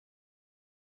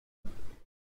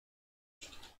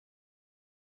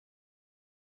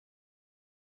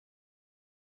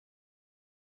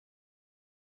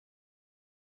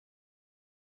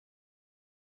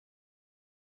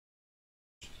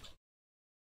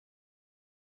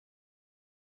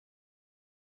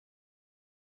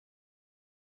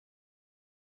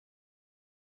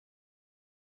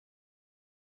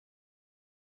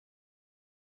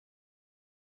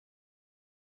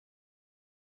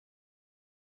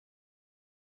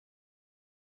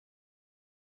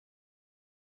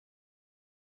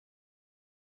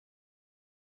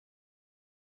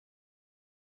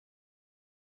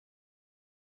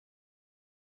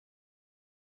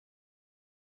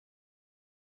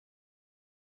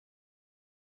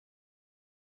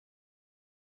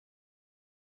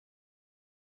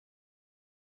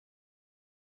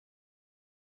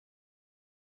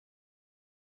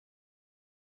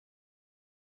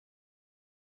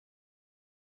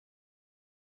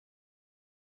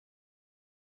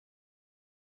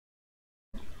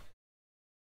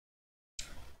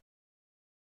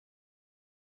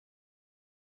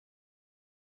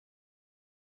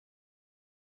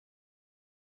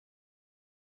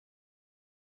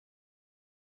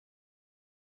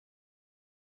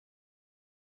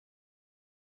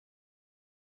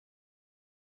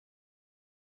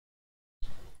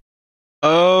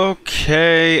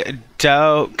Okay,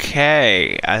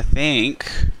 okay. I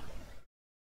think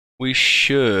we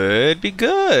should be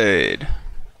good.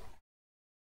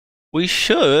 We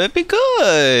should be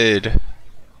good.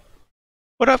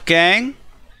 What up, gang?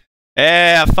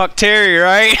 Yeah, fuck Terry,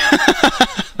 right?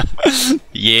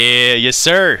 Yeah, yes,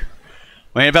 sir.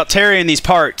 We ain't about Terry in these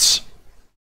parts.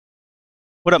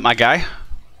 What up, my guy?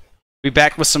 We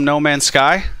back with some No Man's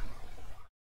Sky.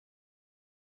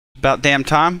 About damn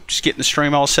time. Just getting the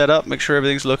stream all set up. Make sure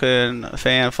everything's looking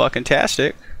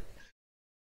fan-fucking-tastic.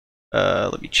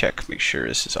 Let me check. Make sure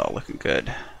this is all looking good.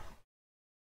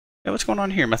 Yeah, what's going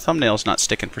on here? My thumbnail's not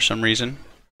sticking for some reason.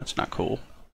 That's not cool.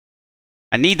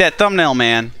 I need that thumbnail,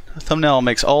 man. The thumbnail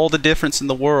makes all the difference in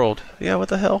the world. Yeah, what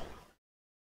the hell?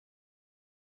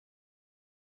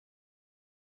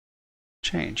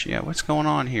 Change. Yeah, what's going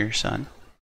on here, son?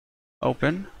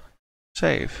 Open.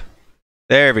 Save.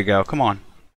 There we go. Come on.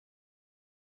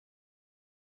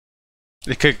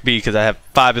 It could be because I have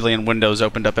 5 billion windows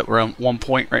opened up at one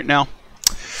point right now.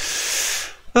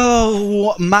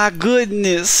 Oh my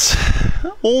goodness.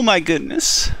 Oh my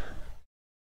goodness.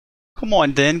 Come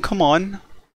on, then. Come on.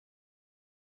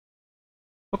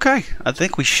 Okay. I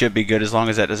think we should be good as long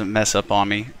as that doesn't mess up on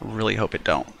me. I really hope it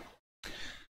don't.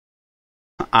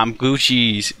 I'm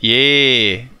Gucci's.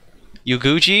 Yeah. You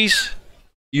Gucci's?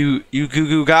 You goo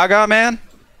goo gaga, man?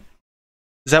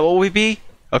 Is that what we be?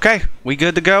 Okay. We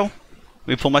good to go? Let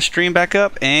me pull my stream back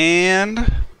up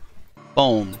and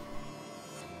boom.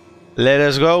 Let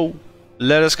us go.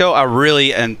 Let us go. I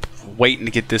really am waiting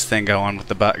to get this thing going with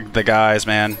the guys,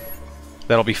 man.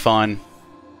 That'll be fun.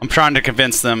 I'm trying to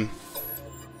convince them.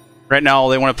 Right now, all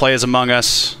they want to play is Among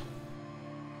Us.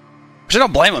 Which I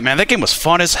don't blame them, man. That game was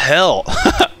fun as hell.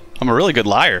 I'm a really good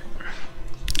liar.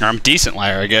 Or I'm a decent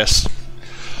liar, I guess.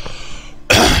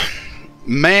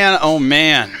 Man, oh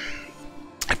man.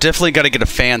 I definitely got to get a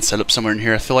fan set up somewhere in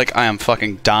here. I feel like I am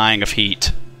fucking dying of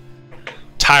heat.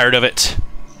 Tired of it.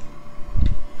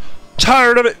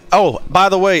 Tired of it. Oh, by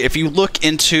the way, if you look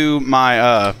into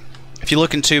my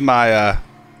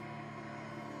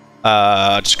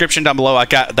description down below, I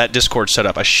got that Discord set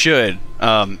up. I should.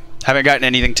 Haven't gotten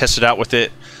anything tested out with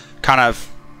it. Kind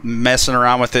of messing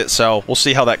around with it, so we'll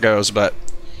see how that goes. But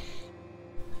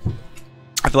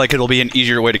I feel like it'll be an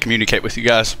easier way to communicate with you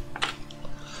guys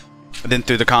than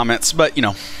through the comments. But you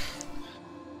know,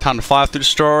 time to fly through the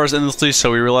stars endlessly,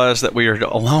 so we realize that we are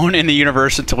alone in the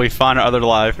universe until we find other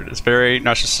life. It is very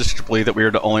narcissistic to believe that we are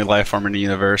the only life form in the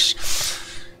universe.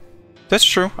 That's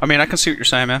true. I mean, I can see what you're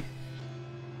saying, man.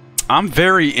 I'm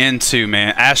very into,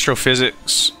 man,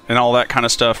 astrophysics and all that kind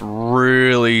of stuff.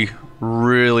 Really,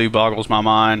 really boggles my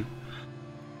mind.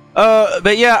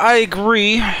 But yeah, I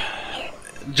agree.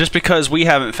 Just because we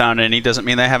haven't found any doesn't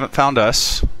mean they haven't found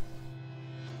us.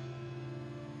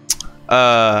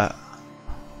 Because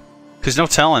no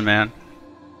telling, man.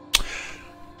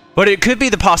 But it could be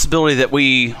the possibility that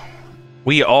we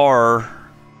are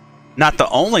not the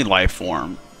only life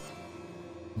form,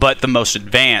 but the most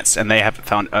advanced, and they haven't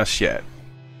found us yet.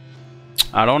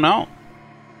 I don't know.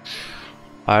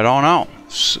 I don't know.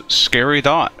 Scary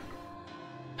thought.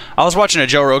 I was watching a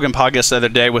Joe Rogan podcast the other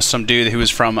day with some dude who was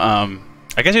from,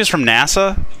 I guess he was from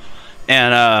NASA,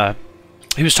 and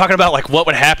he was talking about like what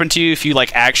would happen to you if you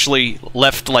like actually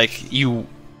left, like you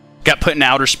got put in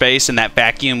outer space in that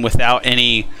vacuum without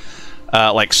any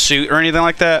like suit or anything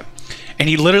like that. And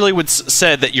he literally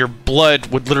said that your blood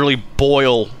would literally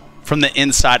boil from the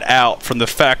inside out from the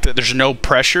fact that there's no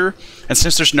pressure. And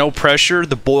since there's no pressure,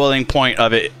 the boiling point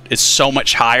of it is so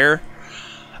much higher.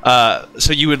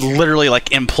 So you would literally like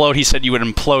implode. He said you would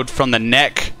implode from the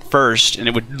neck first, and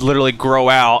it would literally grow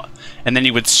out, and then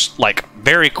you would like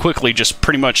very quickly just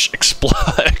pretty much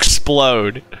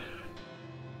explode.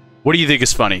 What do you think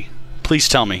is funny? Please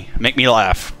tell me. Make me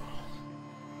laugh.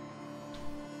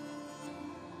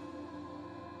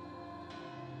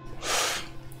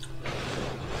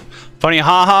 Funny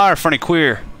haha or funny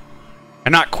queer?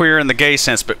 And not queer in the gay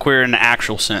sense, but queer in the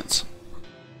actual sense.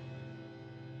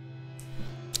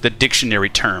 The dictionary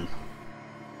term.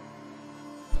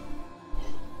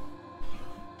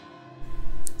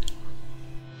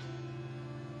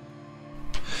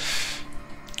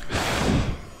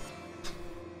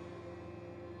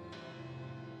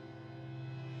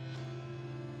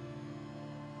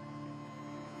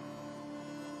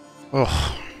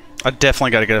 Oh, I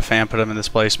definitely got to get a fan put up in this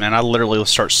place, man. I literally will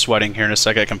start sweating here in a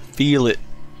second. I can feel it.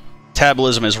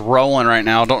 Metabolism is rolling right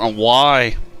now. I don't know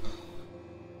why.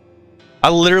 I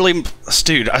literally,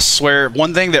 dude, I swear,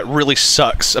 one thing that really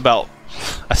sucks about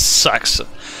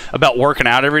working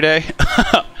out every day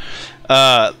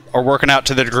are working out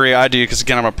to the degree I do, because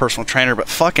again, I'm a personal trainer, but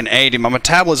fucking A, dude, my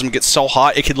metabolism gets so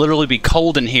hot, it could literally be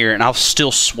cold in here and I'll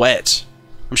still sweat.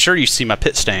 I'm sure you see my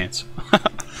pit stains.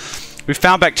 We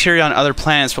found bacteria on other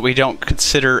planets, but we don't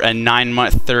consider a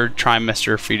 9-month third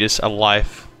trimester fetus a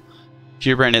life.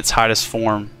 Purebred in its highest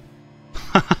form.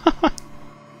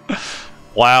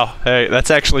 Wow, hey, that's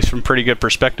actually some pretty good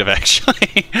perspective,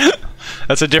 actually.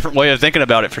 That's a different way of thinking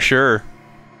about it, for sure.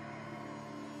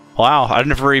 Wow, I've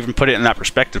never even put it in that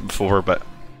perspective before, but...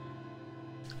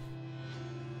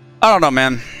 I don't know,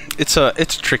 man. It's a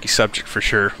tricky subject, for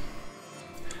sure.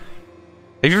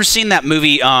 Have you ever seen that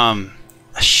movie,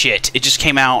 shit, it just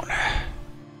came out...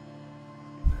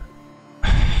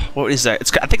 What is that?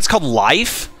 I think it's called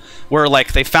Life, where,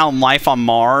 like, they found life on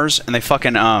Mars, and they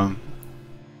fucking,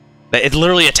 it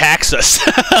literally attacks us.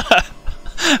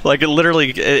 Like,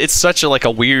 it's such a, like,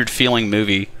 a weird feeling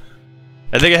movie.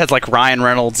 I think it has, like, Ryan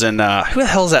Reynolds and, who the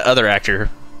hell is that other actor?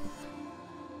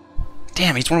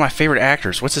 Damn, he's one of my favorite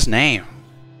actors. What's his name?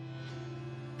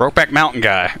 Brokeback Mountain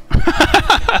guy.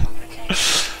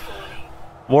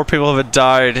 More people have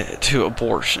died to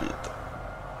abortion.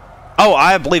 Oh,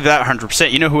 I believe that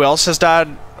 100%. You know who else has died?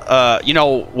 You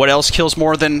know what else kills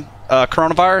more than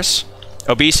coronavirus?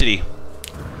 Obesity.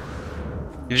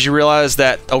 Did you realize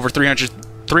that over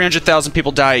 300,000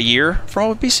 people die a year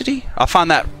from obesity? I find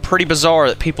that pretty bizarre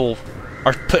that people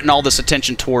are putting all this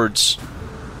attention towards,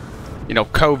 you know,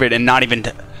 COVID and not even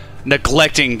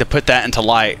neglecting to put that into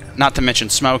light. Not to mention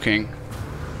smoking.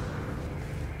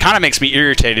 Kind of makes me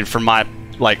irritated from my,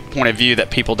 like, point of view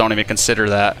that people don't even consider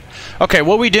that. Okay,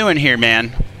 what we doing here,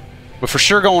 man? We're for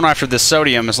sure going after this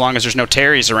sodium as long as there's no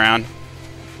Terrys around.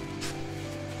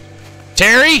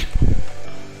 Terry?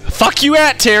 Fuck you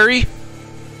at, Terry!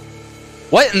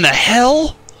 What in the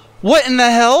hell? What in the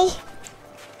hell?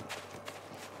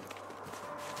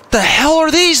 The hell are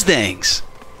these things?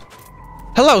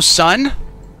 Hello, son.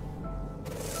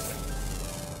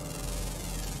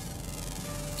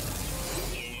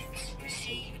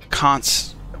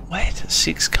 What?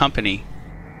 Seeks company.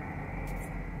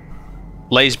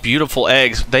 Lays beautiful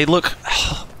eggs. They look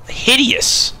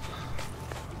hideous.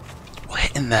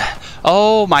 What in the...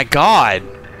 Oh my god.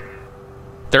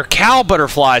 They're cow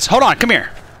butterflies. Hold on, come here.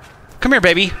 Come here,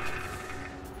 baby.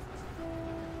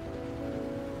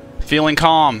 Feeling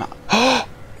calm.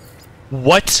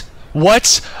 What?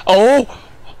 What? Oh!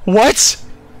 What?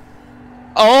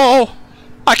 Oh!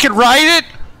 I can ride it?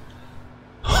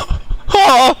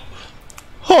 Oh!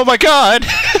 Oh my god!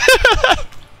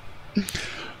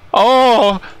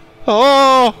 Oh!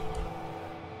 Oh!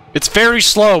 It's very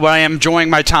slow, but I am enjoying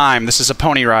my time. This is a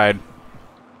pony ride.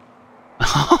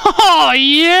 Oh,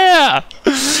 yeah!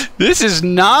 This is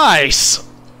nice!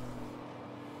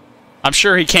 I'm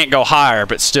sure he can't go higher,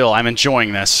 but still, I'm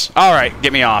enjoying this. Alright,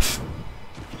 get me off.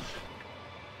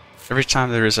 Every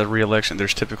time there is a re-election,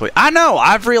 there's typically... I know!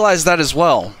 I've realized that as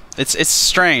well. It's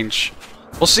strange.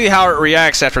 We'll see how it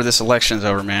reacts after this election's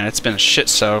over, man. It's been a shit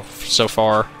so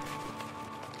far.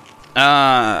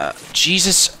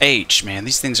 Jesus H, man.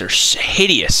 These things are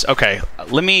hideous. Okay,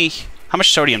 let me... How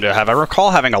much sodium do I have? I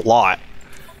recall having a lot.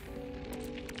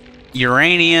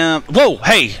 Uranium... Whoa,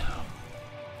 hey!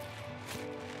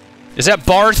 Is that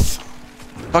Barth?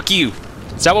 Fuck you.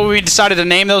 Is that what we decided to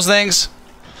name those things?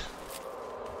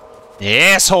 The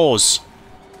assholes.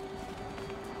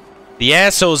 The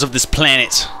assholes of this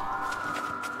planet.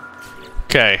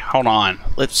 Okay, hold on.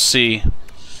 Let's see.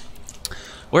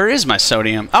 Where is my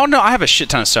sodium? Oh, no, I have a shit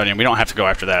ton of sodium. We don't have to go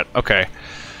after that. Okay.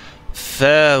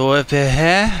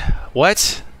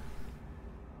 What?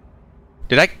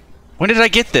 When did I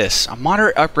get this? A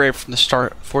moderate upgrade from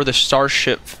the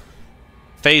Starship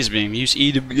phase beam. Use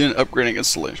E to begin upgrading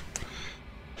installation.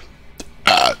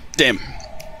 Damn.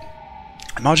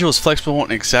 The module is flexible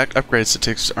and exact upgrade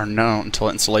statistics are known until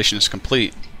installation is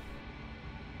complete.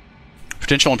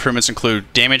 Potential improvements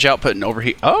include damage output and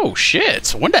overheat. Oh, shit.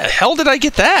 So when the hell did I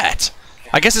get that?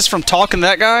 I guess it's from talking to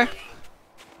that guy?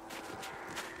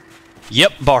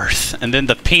 Yep, Barth. And then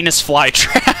the penis fly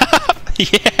trap.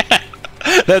 Yeah,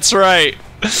 that's right.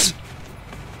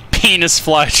 Penis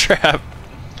fly trap.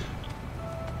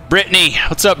 Brittany.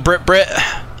 What's up, Brit?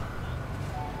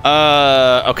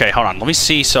 Okay, hold on. Let me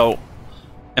see. So,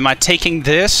 am I taking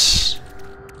this?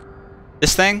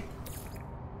 This thing?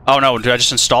 Oh, no. Did I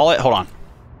just install it? Hold on.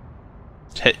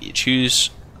 Choose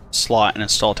slot and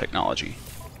install technology.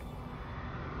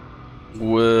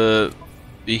 Would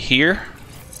be here?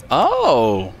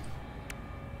 Oh.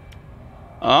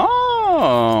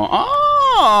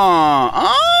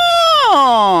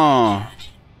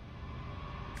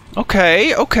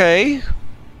 Okay, okay.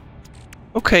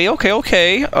 Okay, okay,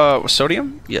 okay.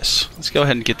 Sodium? Yes. Let's go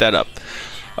ahead and get that up.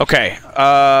 Okay.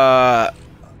 Why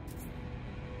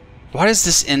is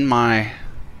this in my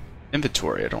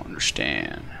inventory? I don't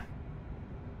understand.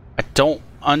 I don't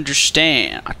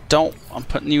understand. I'm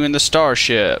putting you in the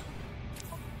starship.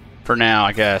 For now,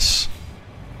 I guess.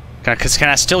 Can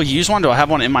I still use one? Do I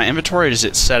have one in my inventory, or does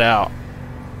it set out?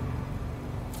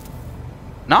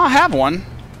 No, I have one.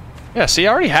 Yeah, see,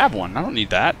 I already have one. I don't need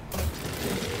that.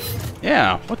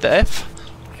 Yeah, what the F?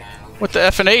 What the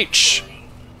F and H?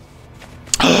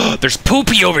 There's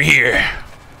Poopy over here!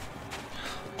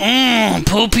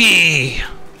 Poopy!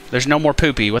 There's no more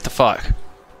Poopy, what the fuck?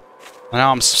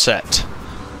 Now I'm upset.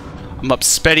 I'm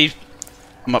upsetty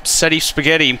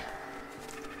spaghetti.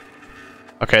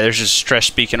 Okay, there's just stress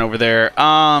speaking over there.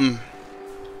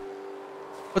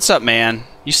 What's up, man?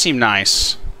 You seem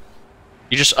nice.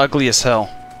 You're just ugly as hell.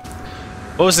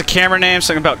 What was the camera name?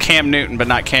 Something about Cam Newton, but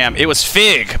not Cam. It was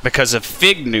Fig, because of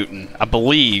Fig Newton, I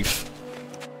believe.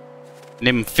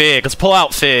 Name him Fig. Let's pull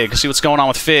out Fig, see what's going on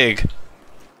with Fig.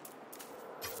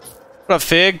 What up,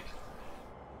 Fig?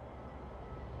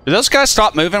 Do those guys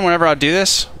stop moving whenever I do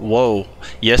this? Whoa.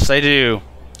 Yes, they do.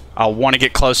 I want to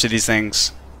get close to these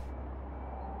things.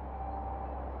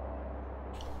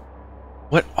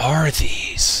 What are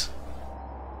these?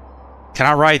 Can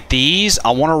I ride these?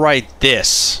 I want to ride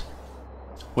this.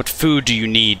 What food do you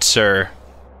need, sir?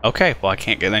 Okay, well I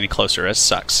can't get any closer. That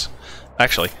sucks.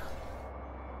 Actually.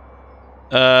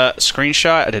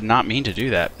 Screenshot? I did not mean to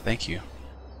do that. Thank you.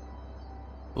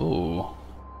 Ooh.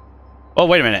 Oh,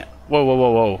 wait a minute. Whoa, whoa,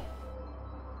 whoa, whoa.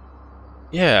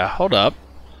 Yeah, hold up.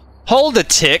 Hold a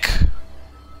tick.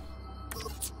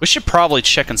 We should probably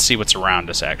check and see what's around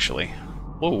us, actually.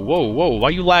 Whoa, whoa, whoa. Why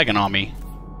are you lagging on me?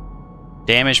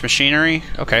 Damaged machinery?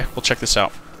 Okay, we'll check this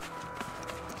out.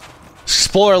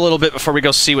 Explore a little bit before we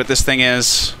go see what this thing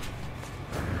is.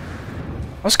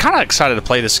 I was kind of excited to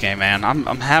play this game, man.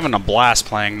 I'm having a blast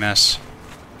playing this.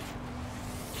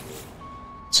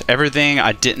 It's everything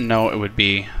I didn't know it would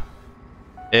be.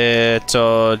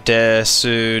 Ito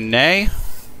desune.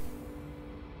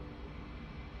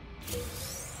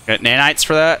 Got nanites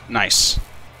for that? Nice.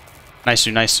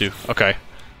 Nice-oo, nice-oo. Okay.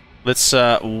 Let's,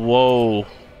 whoa.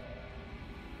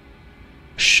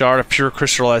 Shard of pure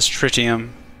crystallized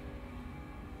tritium.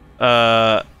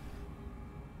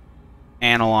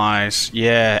 Analyze.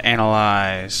 Yeah,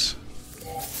 analyze.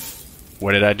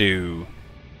 What did I do?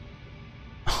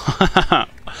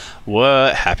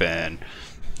 What happened?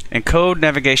 Encode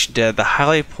navigation data. The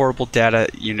highly portable data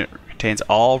unit contains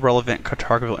all relevant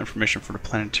cartographical information for the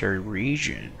planetary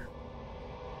region.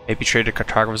 May be traded to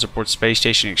cartographers aboard space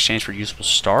station in exchange for usable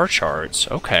star charts.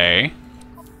 Okay.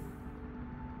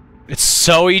 It's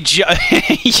Zoe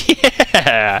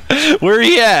yeah! Where are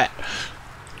you at?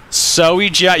 Zoe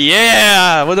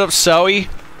yeah! What up, Zoe?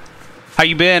 How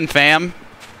you been, fam?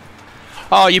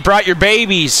 Oh, you brought your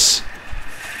babies.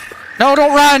 No,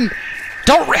 don't run!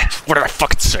 Don't run! What did I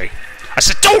fucking say? I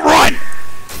said, don't run!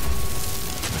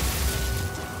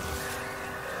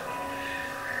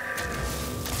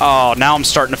 Oh, now I'm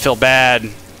starting to feel bad.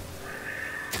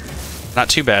 Not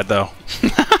too bad, though.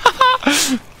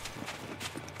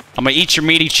 I'm gonna eat your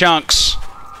meaty chunks.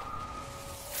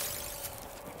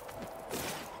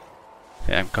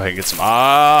 Yeah, go ahead and get some.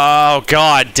 Oh,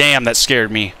 god damn, that scared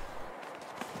me.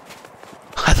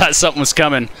 I thought something was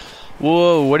coming.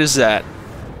 Whoa, what is that?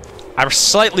 I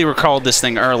slightly recalled this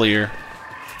thing earlier.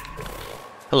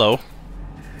 Hello.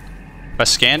 I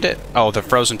scanned it? Oh, the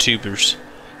frozen tubers.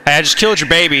 Hey, I just killed your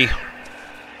baby.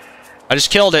 I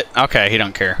just killed it. Okay, he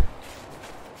don't care.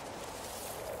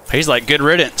 He's like, good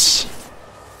riddance.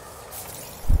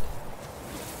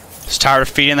 He's tired of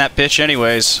feeding that bitch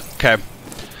anyways. Okay.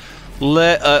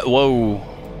 Whoa.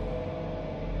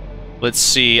 Let's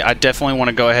see. I definitely want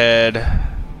to go ahead.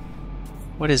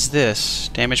 What is this?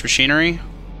 Damaged machinery?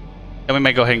 And we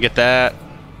may go ahead and get that.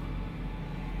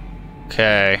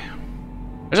 Okay.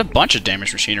 There's a bunch of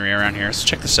damaged machinery around here. Let's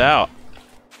check this out.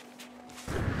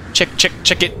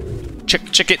 Check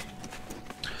it.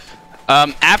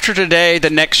 After today, the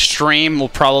next stream will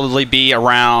probably be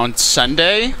around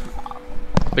Sunday.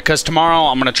 Because tomorrow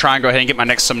I'm going to try and go ahead and get my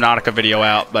next Subnautica video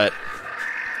out, but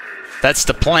that's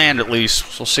the plan at least.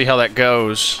 So we'll see how that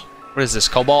goes. What is this?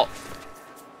 Cobalt?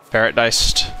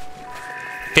 Paradise.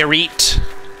 Ferrite.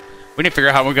 We need to figure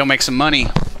out how we're going to make some money.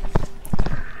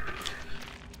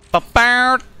 The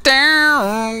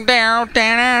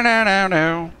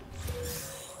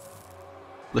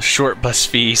short bus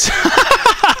fees.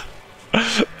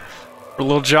 For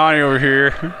little Johnny over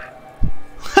here.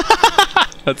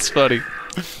 That's funny.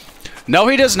 No,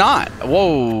 he does not.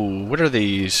 Whoa, what are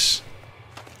these?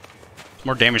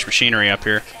 More damaged machinery up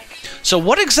here. So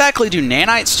what exactly do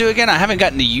nanites do again? I haven't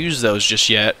gotten to use those just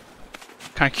yet.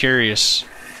 Kind of curious.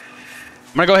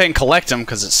 I'm gonna go ahead and collect them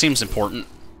because it seems important.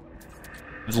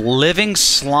 Living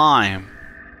slime.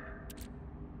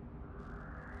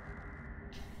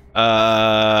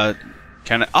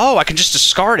 Can I? Oh, I can just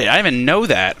discard it. I didn't even know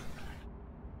that.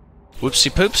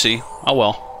 Whoopsie poopsie. Oh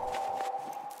well.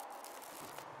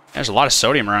 There's a lot of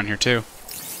sodium around here too.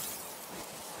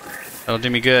 That'll do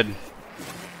me good.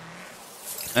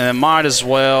 And might as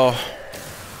well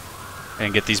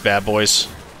and get these bad boys.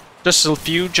 Just a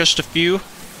few.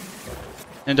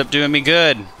 End up doing me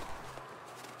good.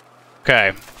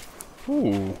 Okay.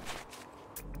 Ooh.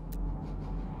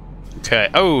 Okay.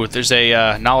 Oh, there's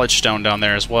a knowledge stone down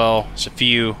there as well. There's a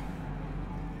few.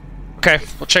 Okay,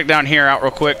 we'll check down here out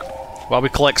real quick while we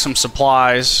collect some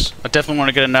supplies. I definitely want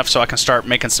to get enough so I can start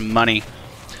making some money.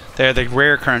 They're the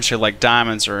rare currency like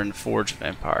diamonds are in Forge of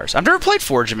Empires. I've never played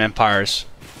Forge of Empires.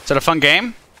 Is that a fun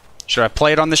game? Should I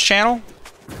play it on this channel?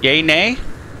 Yay, nay?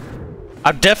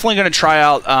 I'm definitely going to try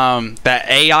out that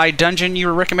AI dungeon you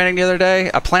were recommending the other day.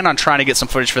 I plan on trying to get some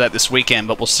footage for that this weekend,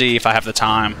 but we'll see if I have the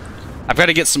time. I've got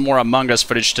to get some more Among Us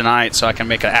footage tonight so I can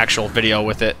make an actual video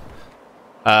with it.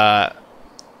 Because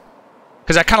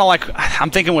I kind of like...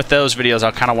 I'm thinking with those videos,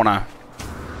 I kind of want to...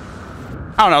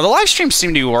 I don't know, the live streams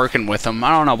seem to be working with them. I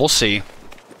don't know, we'll see.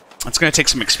 It's going to take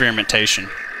some experimentation.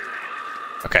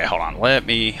 Okay, hold on. Let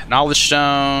me... Knowledge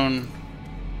Stone.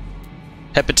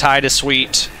 Hepatitis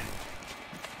Sweet.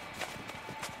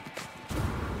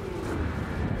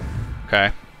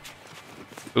 Okay.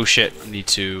 Oh shit, I need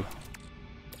to...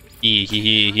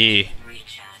 Okay.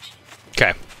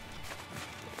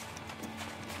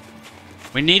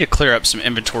 We need to clear up some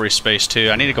inventory space too.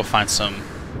 I need to go find some...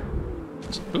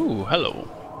 Ooh, hello.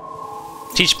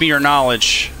 Teach me your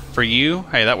knowledge. For you?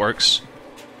 Hey, that works.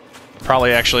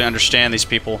 Probably actually understand these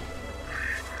people.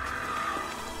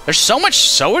 There's so much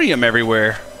sodium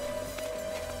everywhere.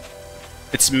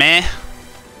 It's meh.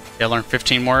 Yeah, learn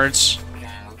 15 words.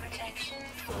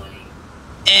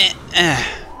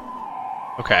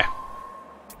 Okay.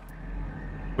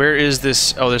 Where is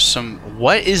this? Oh, there's some...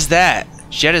 What is that?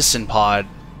 Jettison pod.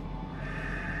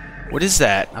 What is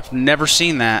that? I've never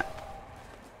seen that.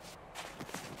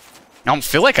 I don't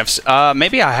feel like I've...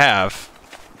 maybe I have.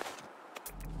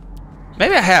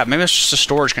 Maybe I have. Maybe it's just the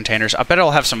storage containers. I bet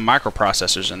it'll have some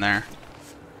microprocessors in there.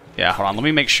 Yeah, hold on. Let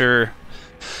me make sure.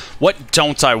 What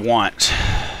don't I want?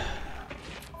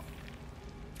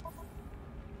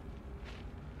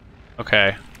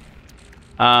 Okay.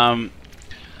 Well,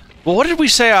 what did we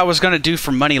say I was going to do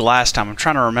for money last time? I'm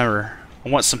trying to remember. I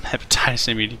want some hepatitis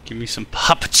in me to give me some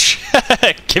Papa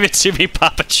Give it to me,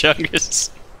 Papa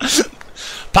Chungus.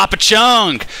 Papa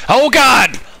Chung! Oh,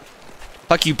 God!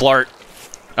 Fuck you, Blart.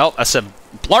 Oh, I said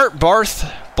Blart, Barth,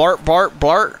 Blart,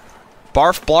 Blart.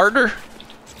 Barf, Blarter?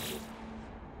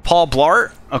 Paul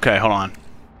Blart? Okay, hold on.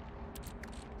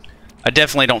 I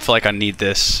definitely don't feel like I need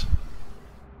this.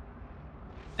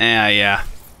 Yeah.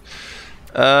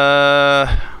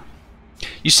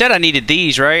 You said I needed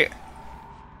these, right?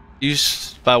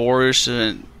 Used by warriors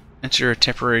to enter a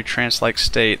temporary trance-like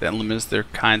state that limits their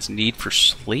kind's need for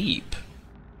sleep.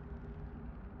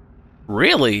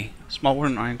 Really? Small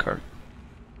wooden iron card.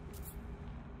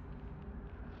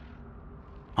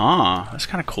 Ah, that's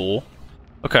kind of cool.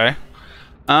 Okay.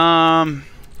 My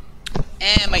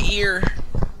ear.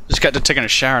 Just got to taking a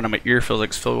shower and my ear feels like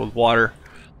it's filled with water.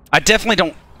 I definitely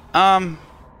don't.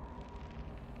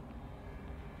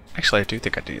 Actually, I do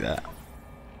think I do that.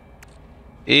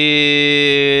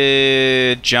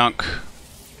 Junk.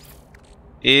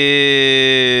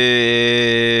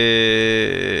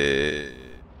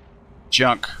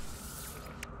 Junk.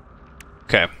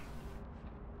 Okay.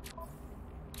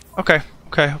 Okay.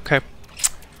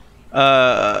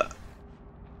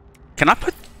 Can I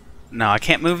put... No, I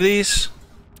can't move these?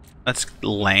 That's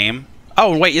lame.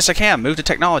 Oh, wait, yes I can. Move to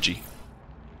technology.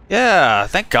 Yeah,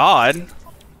 thank God.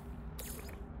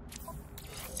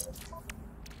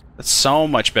 That's so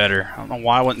much better. I don't know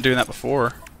why I wasn't doing that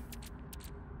before.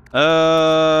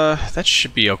 That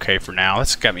should be okay for now.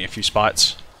 That's got me a few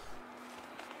spots.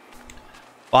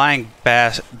 Buying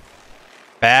bass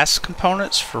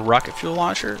components for rocket fuel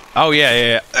launcher? Oh,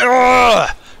 yeah.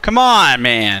 Ugh! Come on,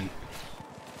 man.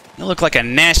 You look like a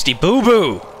nasty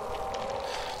boo-boo.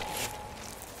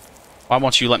 Why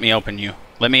won't you let me open you?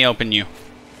 Let me open you.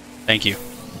 Thank you.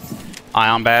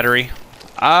 Ion battery.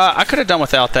 I could have done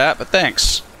without that, but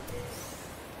thanks.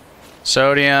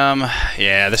 Sodium.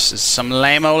 Yeah, this is some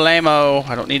lame-o.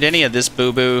 I don't need any of this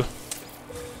boo-boo.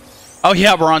 Oh,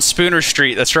 yeah, we're on Spooner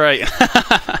Street. That's right.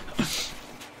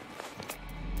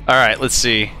 Alright, let's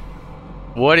see.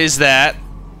 What is that?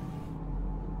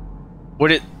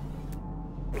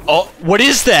 Oh, what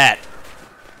is that?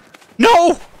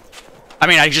 No! I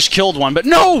mean, I just killed one, but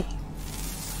no!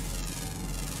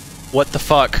 What the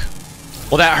fuck?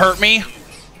 Will that hurt me?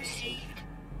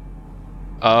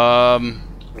 I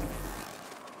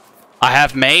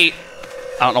have mate.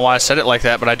 I don't know why I said it like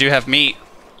that, but I do have meat.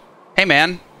 Hey,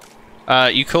 man.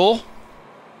 You cool?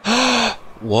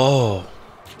 Whoa.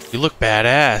 You look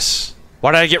badass.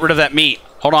 Why did I get rid of that meat?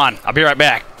 Hold on. I'll be right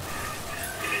back.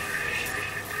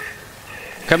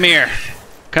 Come here.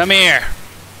 Come here.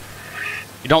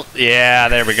 You don't... Yeah,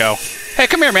 there we go. Hey,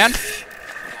 come here, man.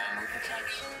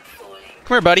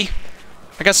 Come here, buddy.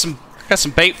 I got some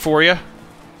bait for you.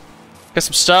 Got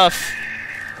some stuff.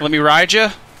 Let me ride you?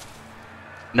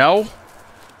 No?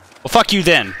 Well, fuck you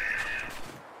then.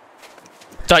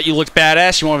 Thought you looked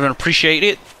badass. You won't even appreciate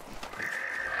it.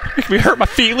 Make me hurt my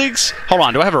feelings. Hold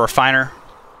on. Do I have a refiner?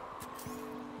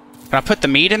 Can I put the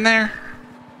meat in there?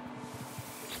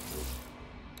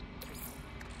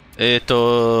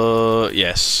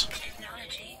 Yes.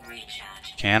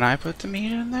 Can I put the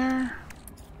meat in there?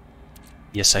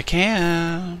 Yes, I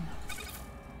can.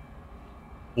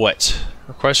 What?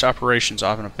 Request operations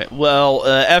off an event. Well,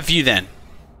 F you then.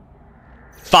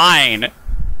 Fine.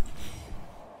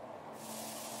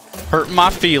 Hurt my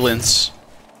feelings.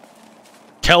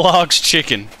 Kellogg's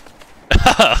chicken.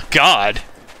 Oh, God.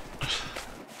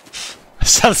 That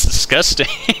sounds disgusting.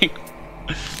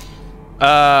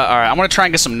 Alright, I'm gonna try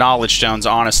and get some knowledge stones,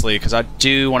 honestly, because I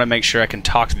do want to make sure I can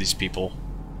talk to these people.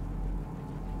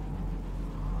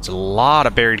 There's a lot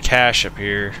of buried cash up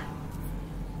here.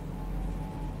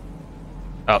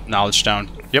 Oh, knowledge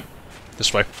stone. Yep,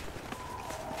 this way.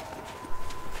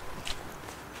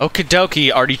 Okie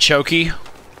dokie, artichoke.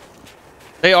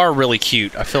 They are really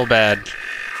cute. I feel bad.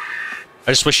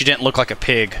 I just wish you didn't look like a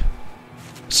pig.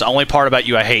 It's the only part about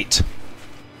you I hate.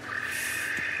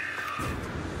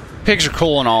 Pigs are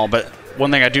cool and all, but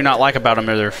one thing I do not like about them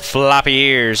are their floppy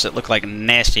ears that look like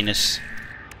nastiness.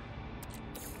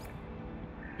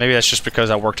 Maybe that's just because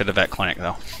I worked at a vet clinic,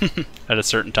 though. At a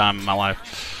certain time in my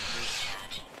life.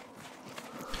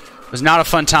 It was not a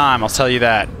fun time, I'll tell you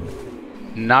that.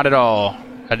 Not at all.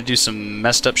 Had to do some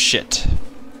messed up shit.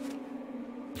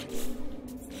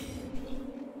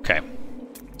 Okay.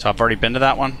 So I've already been to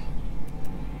that one?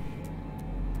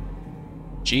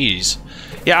 Jeez.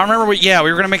 Yeah, I remember we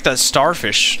were gonna make that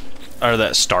starfish, or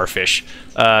that starfish,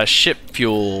 ship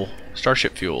fuel,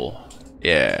 starship fuel.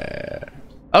 Yeah.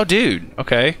 Oh, dude.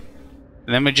 Okay.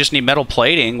 And then we just need metal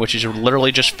plating, which is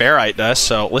literally just ferrite dust.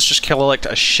 So let's just collect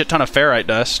a shit ton of ferrite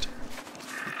dust.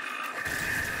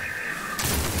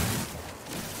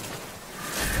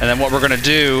 And then what we're gonna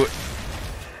do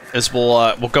is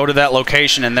we'll go to that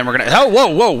location, and then we're gonna. Oh, whoa,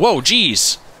 whoa, whoa,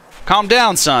 jeez. Calm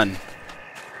down, son.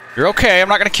 You're okay. I'm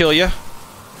not gonna kill you.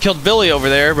 Killed Billy over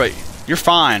there, but you're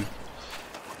fine.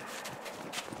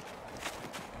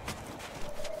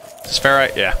 Is this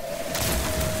ferrite? Yeah.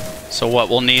 So what?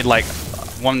 We'll need like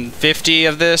 150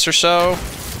 of this or so.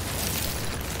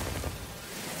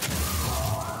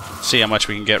 See how much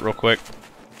we can get real quick.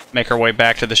 Make our way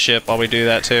back to the ship while we do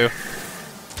that too.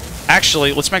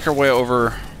 Actually, let's make our way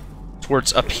over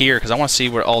towards up here, because I want to see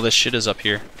where all this shit is up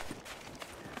here.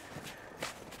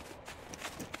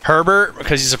 Herbert,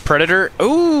 because he's a predator.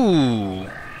 Ooh.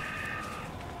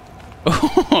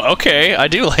 Ooh, okay, I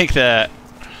do like that.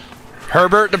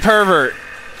 Herbert the pervert.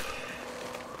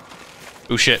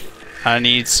 Ooh, shit. I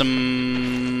need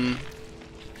some...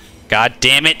 God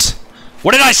damn it.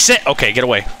 What did I say? Okay, get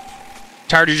away.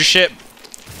 Tired of your shit.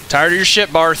 Tired of your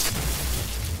shit, Barth.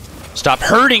 Stop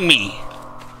hurting me.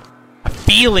 My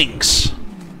feelings.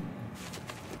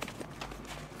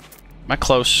 Am I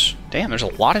close? Damn, there's a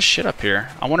lot of shit up here.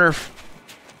 I wonder if...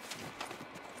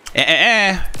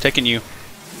 Taking you.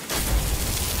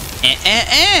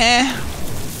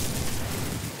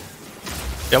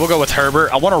 Yeah, we'll go with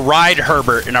Herbert. I want to ride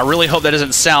Herbert, and I really hope that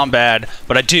doesn't sound bad,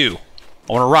 but I do.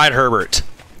 I want to ride Herbert.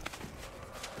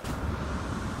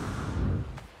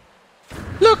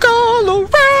 Look all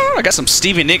around! I got some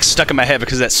Stevie Nicks stuck in my head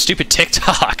because of that stupid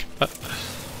TikTok.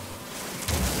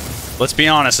 Let's be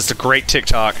honest, it's a great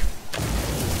TikTok.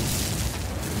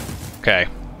 Okay.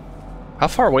 How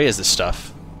far away is this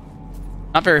stuff?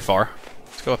 Not very far.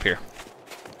 Let's go up here.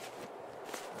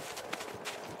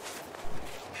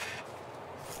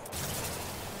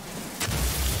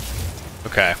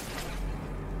 Okay.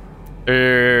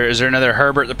 Is there another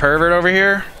Herbert the pervert over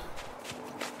here?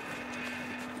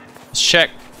 Let's check.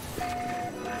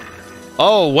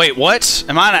 Oh, wait, what?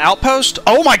 Am I on an outpost?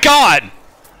 Oh my god!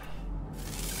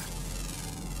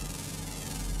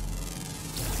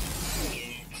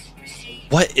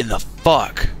 What in the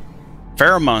fuck?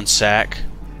 Pheromone sac.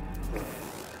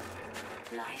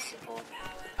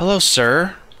 Hello,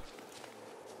 sir.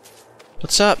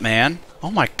 What's up, man?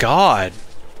 Oh my god.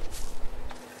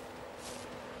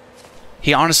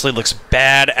 He honestly looks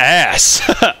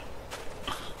badass.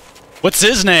 What's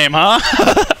his name, huh?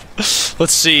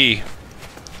 Let's see.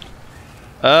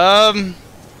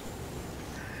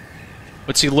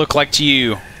 What's he look like to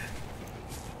you?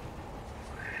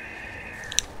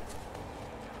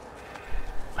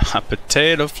 A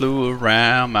potato flew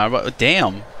around my...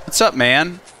 Damn. What's up,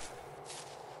 man?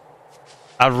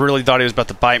 I really thought he was about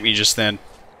to bite me just then.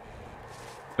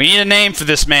 We need a name for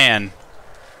this man.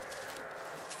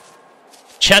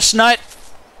 Chestnut?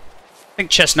 I think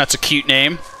Chestnut's a cute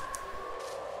name.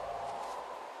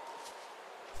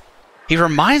 He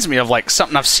reminds me of, like,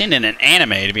 something I've seen in an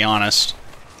anime, to be honest.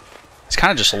 He's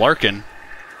kind of just lurking.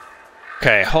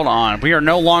 Okay, hold on. We are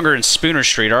no longer in Spooner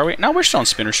Street, are we? No, we're still in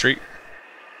Spooner Street.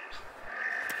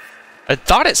 I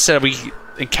thought it said we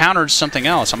encountered something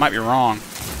else. I might be wrong.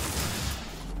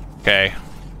 Okay.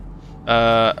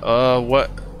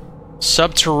 What?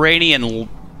 Subterranean...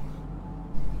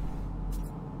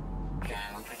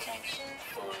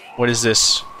 What is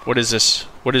this? What is this?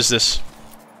 What is this?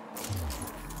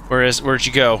 Where'd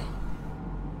you go?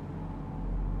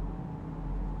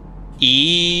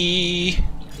 E...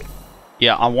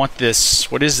 Yeah, I want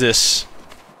this. What is this?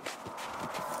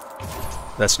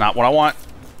 That's not what I want.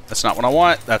 That's not what I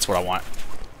want. That's what I want.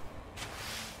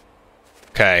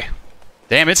 Okay.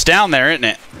 Damn, it's down there, isn't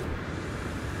it?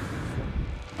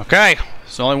 Okay.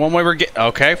 It's the only one way we're getting...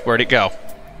 Okay, where'd it go?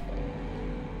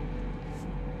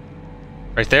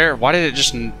 Right there? Why did it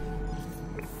just...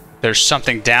 There's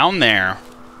something down there.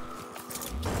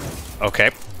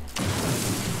 Okay.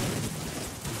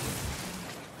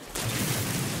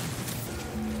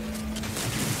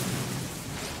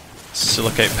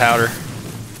 Silicate powder.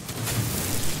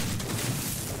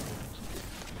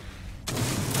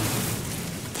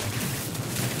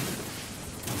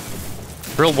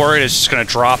 Real worried it's just gonna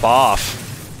drop off.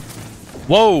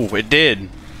 Whoa, it did.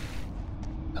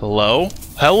 Hello?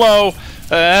 Hello?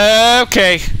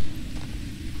 Okay.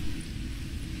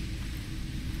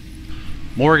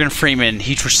 Morgan Freeman,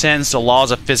 he transcends the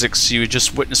laws of physics you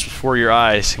just witnessed before your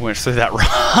eyes. He went through that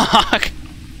rock.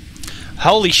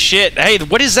 Holy shit. Hey,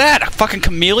 what is that? A fucking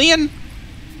chameleon?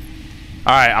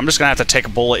 Alright, I'm just gonna have to take a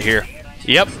bullet here.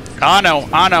 Yep. I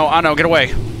know. Get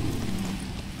away.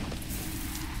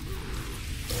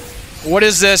 What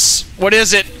is this? What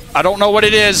is it? I don't know what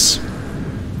it is.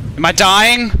 Am I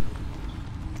dying?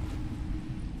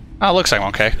 Oh, it looks like I'm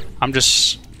okay. I'm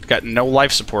just got no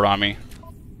life support on me.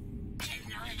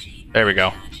 There we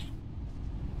go.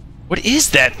 What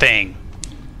is that thing?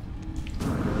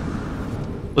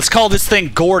 Let's call this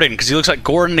thing Gordon, because he looks like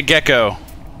Gordon the Gecko.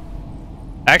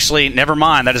 Actually, never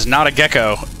mind. That is not a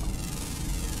gecko.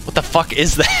 What the fuck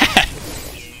is that?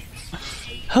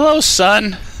 Hello,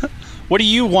 son. What do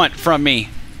you want from me?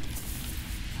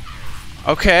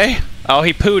 Okay. Oh,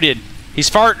 he pooted. He's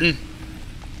farting.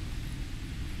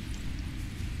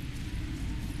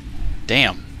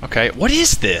 Damn. Okay. What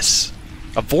is this?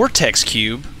 A vortex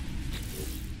cube?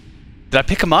 Did I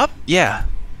pick him up? Yeah.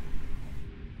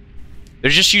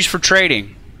 They're just used for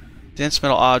trading. Dense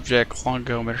metal object, long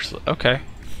ago. Okay.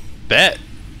 Bet.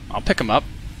 I'll pick him up.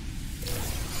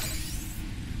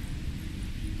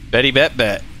 Betty bet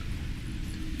bet.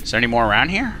 Is there any more around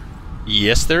here?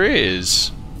 Yes, there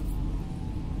is.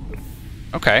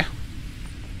 Okay.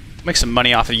 Make some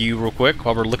money off of you real quick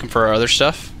while we're looking for our other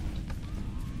stuff.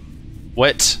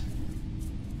 What?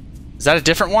 Is that a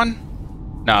different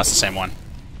one? No, it's the same one.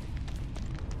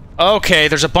 Okay,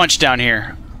 there's a bunch down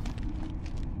here.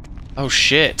 Oh,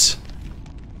 shit.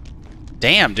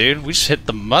 Damn, dude. We just hit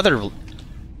the mother...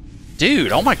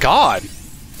 Dude, oh my god.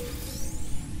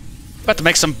 About to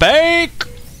make some bank!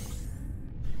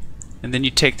 And then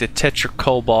you take the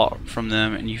tetracobalt from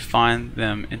them and you find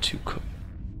them into...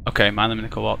 Okay, mine them in the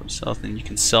cobalt themselves, then you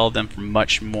can sell them for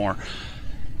much more.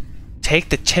 Take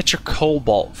the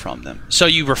tetracobalt from them. So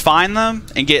you refine them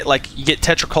and get, like, you get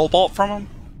tetracobalt from them?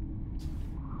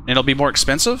 And it'll be more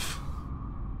expensive?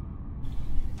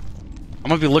 I'm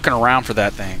gonna be looking around for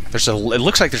that thing. It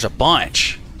looks like there's a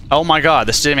bunch. Oh my god,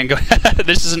 this didn't even go...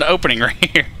 This is an opening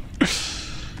right here.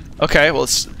 Okay, well,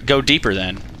 let's go deeper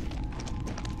then.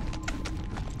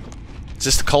 Is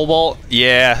this the cobalt?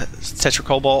 Yeah, it's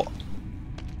tetracobalt.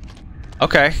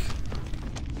 Okay.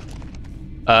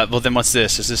 Well then what's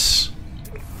this? Is this...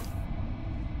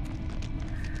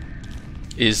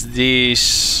 Is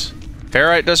this...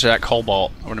 ferrite dust or that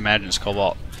cobalt? I would imagine it's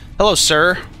cobalt. Hello,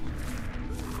 sir.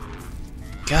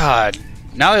 God.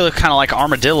 Now they look kind of like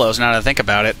armadillos, now that I think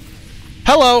about it.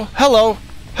 Hello! Hello!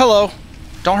 Hello!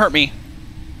 Don't hurt me.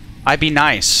 I be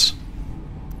nice.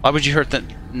 Why would you hurt the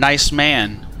nice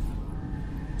man?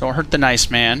 Don't hurt the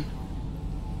nice man.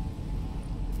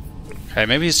 Okay,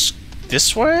 maybe it's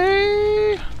this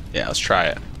way? Yeah, let's try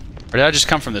it. Or did I just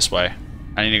come from this way?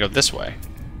 I need to go this way.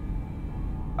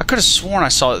 I could have sworn I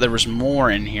saw that there was more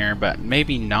in here, but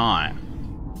maybe not.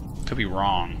 Could be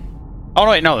wrong. Oh,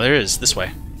 no, wait, no, there is. This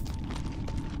way.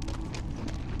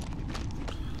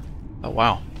 Oh,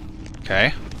 wow.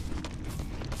 Okay.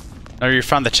 Now you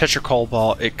found the Chigel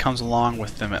ball. It comes along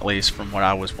with them, at least, from what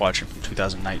I was watching from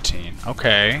 2019.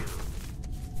 Okay.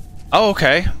 Oh,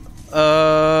 okay.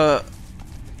 I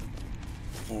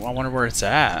wonder where it's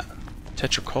at.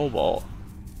 Tetracobalt.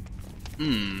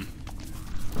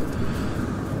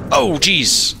 Oh,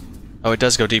 jeez. Oh, it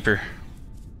does go deeper.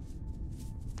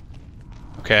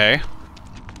 Okay.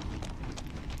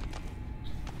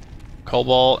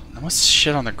 Cobalt. What's this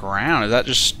shit on the ground? Is that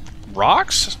just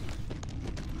rocks?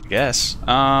 I guess.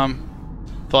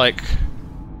 Like...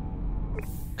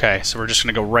 Okay, so we're just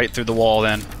gonna go right through the wall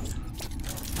then.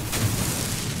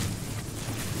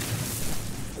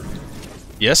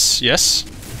 Yes, yes.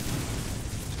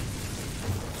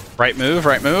 Right move,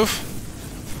 right move.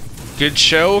 Good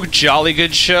show, jolly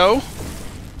good show.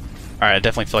 Alright, I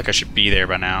definitely feel like I should be there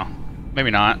by now. Maybe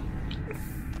not.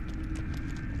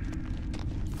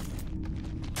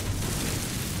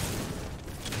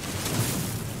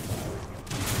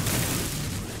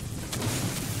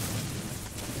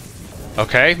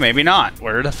 Okay, maybe not.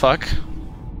 Where the fuck?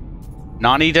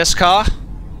 Nani desu ka?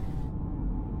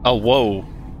 Oh, whoa.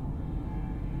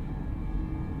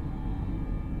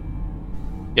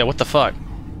 Yeah, what the fuck?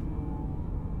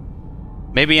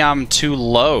 Maybe I'm too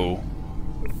low.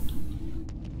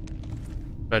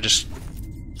 I just...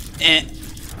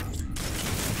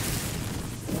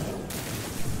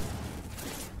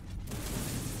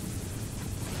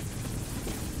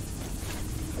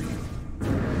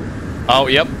 Oh,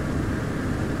 yep.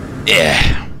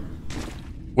 Yeah.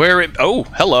 Where it... Oh,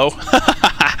 hello.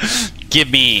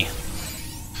 Give me...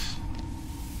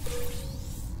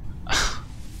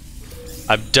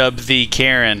 I've dubbed thee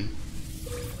Karen.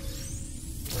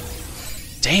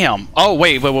 Damn. Oh,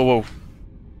 wait, whoa, whoa, whoa.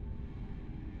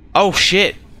 Oh,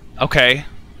 shit. Okay.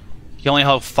 You only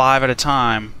have 5 at a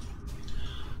time.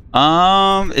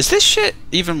 Is this shit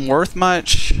even worth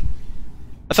much?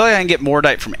 I feel like I can get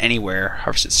Mordite from anywhere.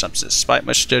 Harvested substance. Despite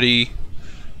my study.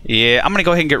 Yeah, I'm gonna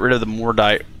go ahead and get rid of the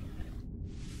Mordite.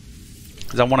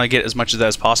 Because I want to get as much of that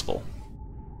as possible.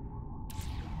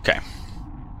 Okay.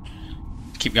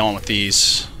 Keep going with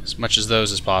these. As much as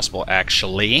those as possible,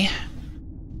 actually.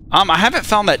 I haven't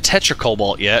found that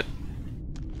Tetracobalt yet.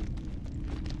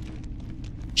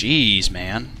 Jeez,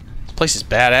 man. This place is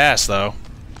badass, though.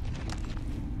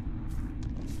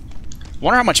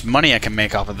 Wonder how much money I can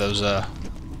make off of those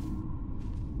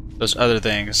other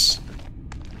things.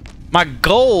 My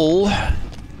goal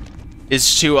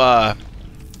is to,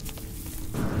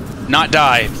 not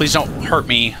die. Please don't hurt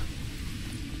me.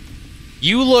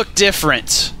 You look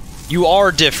different. You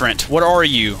are different. What are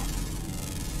you?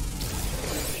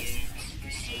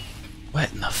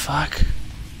 What in the fuck?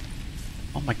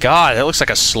 Oh my god, that looks like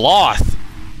a sloth.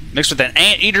 Mixed with an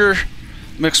anteater.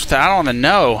 Mixed with, I don't even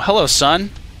know. Hello,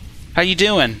 son. How you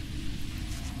doing?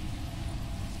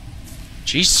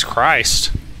 Jesus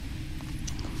Christ.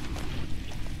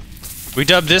 We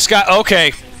dubbed this guy?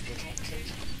 Okay.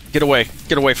 Get away.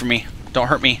 Get away from me. Don't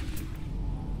hurt me.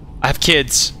 I have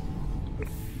kids.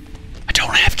 I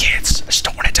don't have kids. I just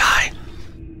don't want to die.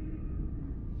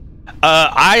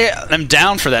 I am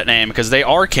down for that name because they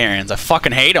are Karens. I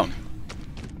fucking hate them.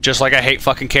 Just like I hate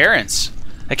fucking Karens.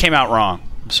 That came out wrong.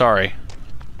 I'm sorry.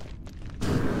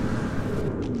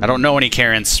 I don't know any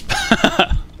Karens.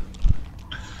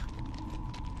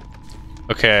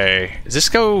 Okay. Does this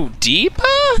go deep?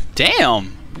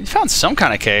 Damn. We found some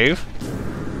kind of cave.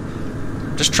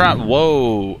 Just trying.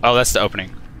 Whoa. Oh, that's the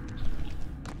opening.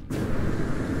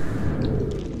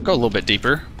 Go a little bit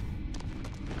deeper.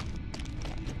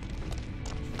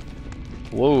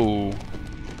 Whoa.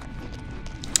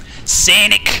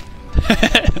 Sonic!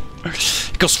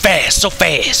 It goes fast, so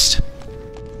fast.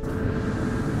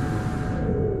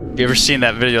 You ever seen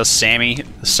that video of Sammy,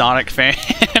 the Sonic fan?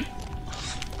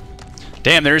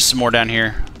 Damn, there is some more down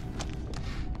here.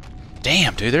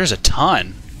 Damn, dude, there's a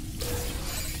ton.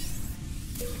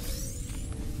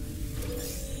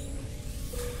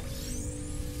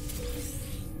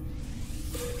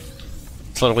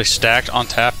 It's literally stacked on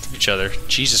top of each other.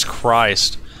 Jesus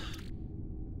Christ.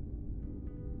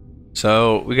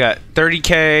 So, we got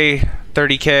 30K,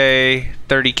 30K,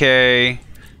 30K,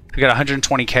 We got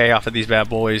 120k off of these bad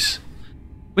boys,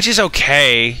 which is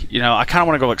okay. You know, I kind of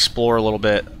want to go explore a little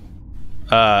bit.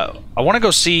 I want to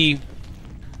go see...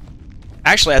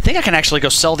 Actually, I think I can actually go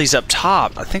sell these up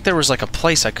top. I think there was like a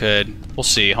place I could. We'll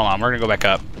see. Hold on, we're gonna go back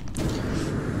up.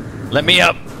 Let me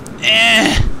up.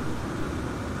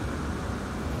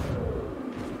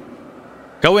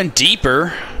 Going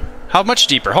deeper? How much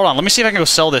deeper? Hold on, let me see if I can go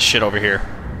sell this shit over here.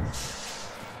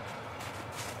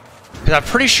 Because I'm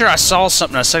pretty sure I saw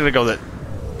something a second ago that...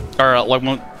 Or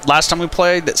like last time we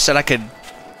played that said I could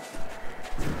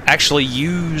actually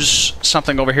use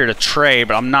something over here to trade,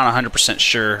 but I'm not 100%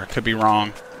 sure. I could be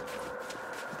wrong.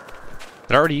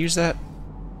 Did I already use that?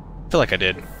 I feel like I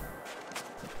did.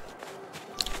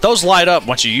 Those light up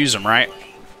once you use them, right?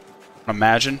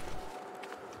 Imagine.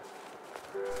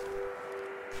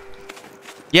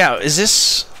 Yeah, is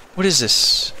this... What is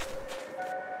this?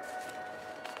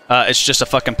 It's just a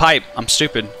fucking pipe. I'm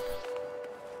stupid.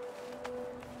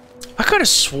 I could have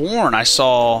sworn I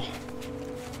saw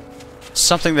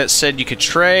something that said you could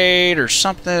trade or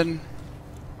something.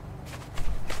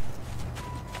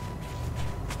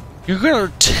 You're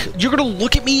gonna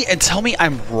look at me and tell me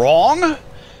I'm wrong?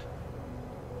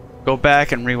 Go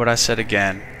back and read what I said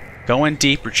again. Go in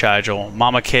deeper, Chigel.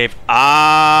 Mama Cave.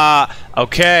 Ah,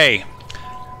 okay.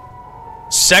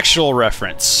 Sexual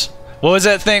reference. What was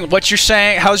that thing? What you're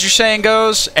saying? How's your saying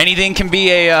goes? Anything can be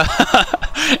a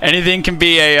anything can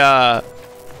be a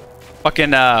fucking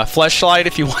fleshlight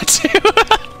if you want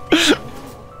to.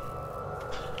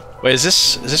 Wait, is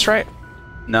this right?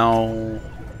 No.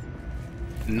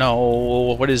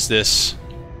 No. What is this?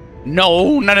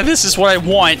 No, none of this is what I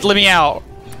want. Let me out.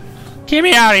 Get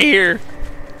me out of here.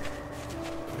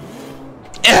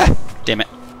 Damn it.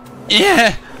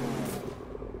 Yeah.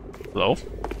 Hello?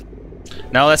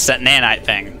 No, that's that nanite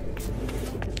thing.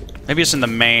 Maybe it's in the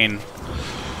main.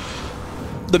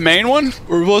 The main one?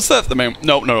 Or was that the main?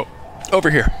 No, no. Over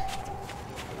here.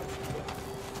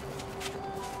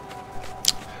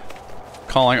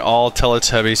 Calling all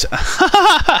Teletubbies.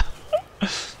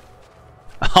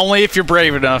 Only if you're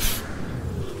brave enough.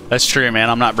 That's true, man.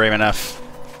 I'm not brave enough.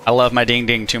 I love my ding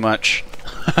ding too much.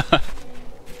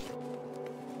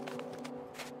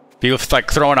 Be like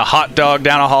throwing a hot dog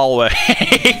down a hallway.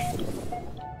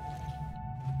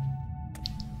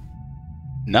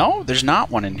 No, there's not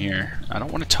one in here. I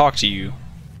don't want to talk to you.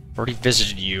 I've already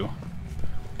visited you.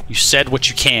 You said what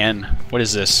you can. What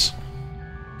is this?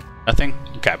 Nothing?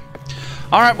 Okay.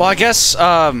 Alright, well I guess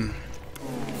I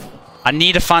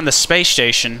need to find the space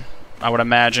station, I would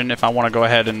imagine, if I want to go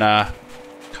ahead and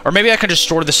or maybe I can just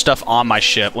store this stuff on my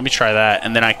ship. Let me try that,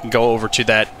 and then I can go over to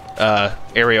that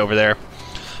area over there.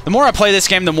 The more I play this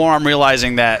game, the more I'm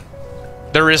realizing that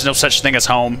there is no such thing as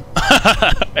home.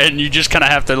 And you just kind of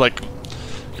have to, like,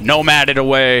 nomad it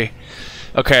away.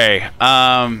 Okay,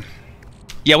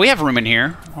 yeah, we have room in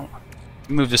here.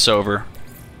 Move this over.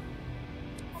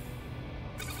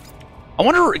 I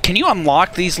wonder, can you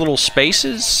unlock these little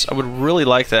spaces? I would really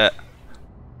like that.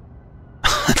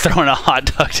 Throwing a hot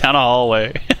dog down a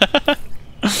hallway.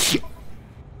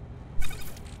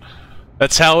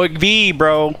 That's how it be,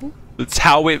 bro. That's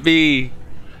how it be.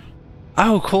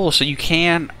 Oh, cool. So you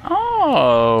can...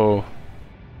 Oh.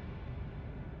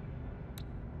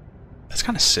 That's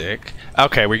kind of sick.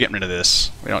 Okay, we're getting rid of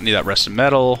this. We don't need that rusted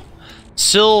metal.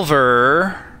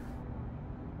 Silver.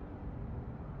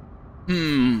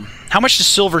 How much does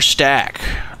silver stack?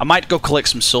 I might go collect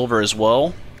some silver as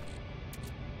well,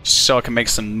 so I can make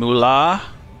some moolah.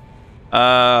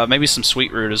 Maybe some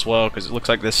sweet root as well, because it looks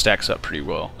like this stacks up pretty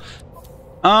well.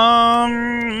 Let's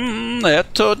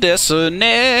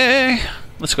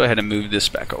go ahead and move this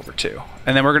back over too,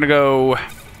 and then we're gonna go.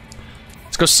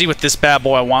 Let's go see what this bad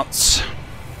boy wants.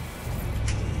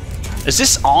 Is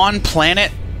this on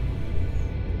planet?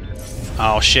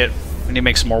 Oh shit. I need to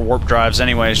make some more warp drives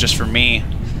anyways, just for me.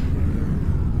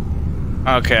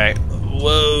 Okay.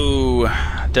 Whoa.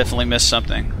 Definitely missed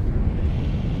something.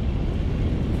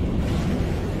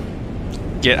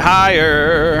 Get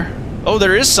higher. Oh,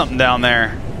 there is something down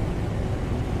there.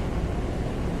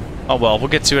 Oh well, we'll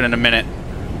get to it in a minute.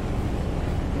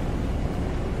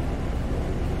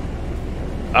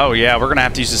 Oh yeah, we're gonna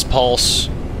have to use this pulse.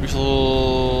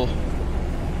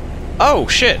 Oh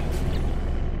shit.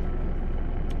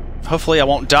 Hopefully I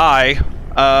won't die.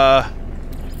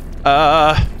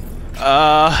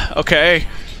 Okay.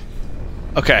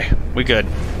 Okay, we good.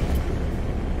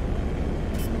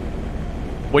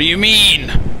 What do you mean?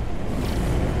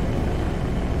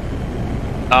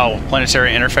 Oh,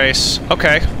 planetary interface.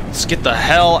 Okay, let's get the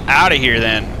hell out of here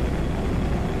then.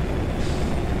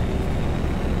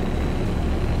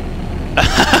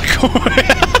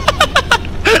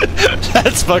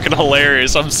 That's fucking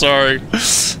hilarious. I'm sorry.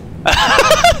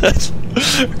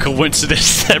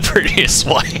 Coincidence that prettiest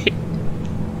white.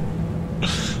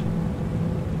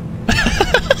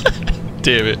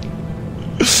 Damn it.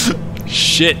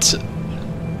 Shit.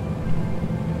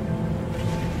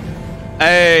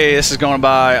 Hey, this is going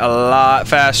by a lot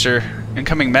faster.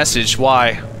 Incoming message.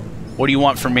 Why? What do you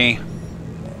want from me?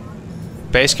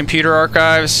 Base computer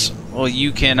archives? Well,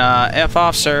 you can F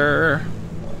off, sir.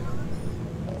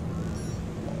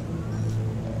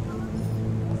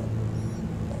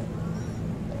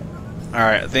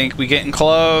 Alright, I think we getting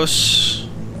close.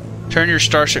 Turn your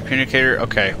starship communicator.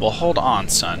 Okay, well, hold on,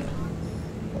 son.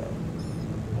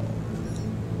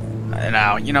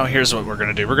 Now, you know, here's what we're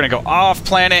going to do. We're going to go off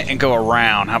planet and go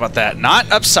around. How about that?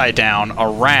 Not upside down,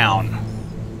 around.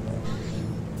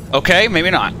 Okay, maybe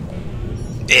not.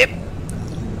 Yep.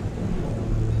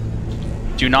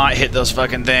 Do not hit those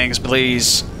fucking things,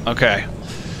 please. Okay.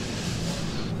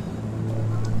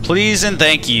 Please and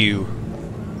thank you.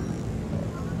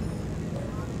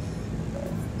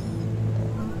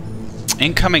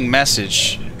 Incoming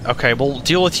message. Okay, we'll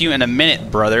deal with you in a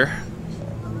minute, brother.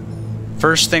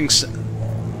 First things...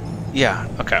 Yeah,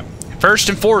 okay. First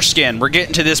and foreskin, we're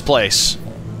getting to this place.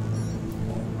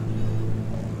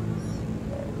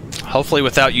 Hopefully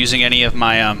without using any of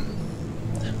my,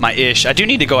 my ish. I do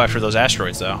need to go after those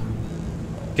asteroids, though.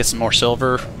 Get some more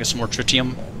silver, get some more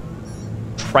tritium.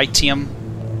 Tritium.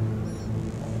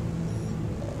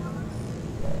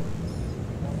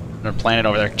 Another planet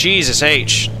over there. Jesus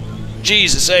H.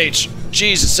 Jesus H.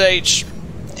 Jesus H.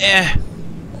 Eh.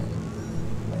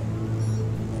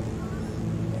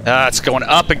 It's going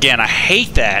up again. I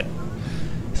hate that.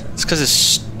 It's because of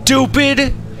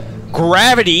stupid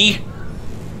gravity.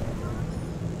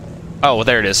 Oh, well,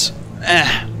 there it is.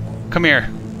 Come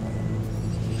here.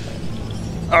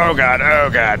 Oh, God. Oh,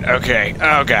 God. Okay.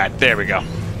 Oh, God. There we go.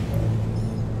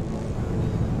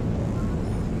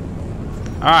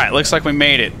 Alright, looks like we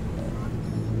made it.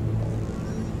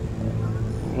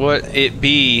 What it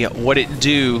be? What it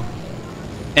do?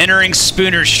 Entering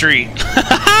Spooner Street.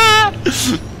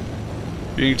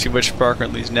 Eating too much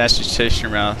popcorn leaves nasty taste in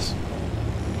your mouth.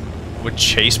 Would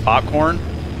chase popcorn?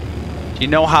 Do you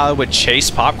know how I would chase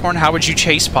popcorn? How would you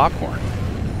chase popcorn?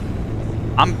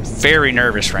 I'm very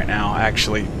nervous right now,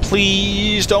 actually.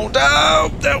 Please don't.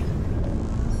 Oh, no.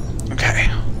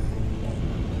 Okay.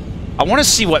 I want to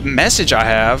see what message I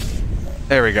have.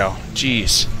 There we go.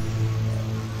 Jeez.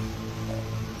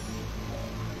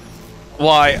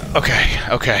 Why? Okay.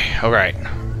 Okay. Alright.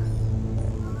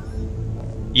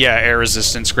 Yeah, air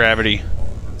resistance, gravity.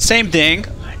 Same thing.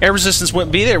 Air resistance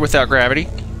wouldn't be there without gravity.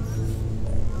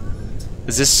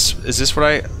 Is this what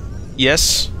I...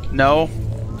 Yes? No?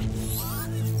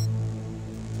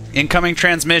 Incoming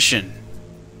transmission.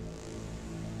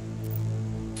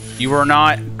 You are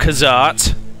not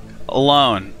Kazat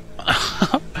alone.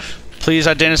 Please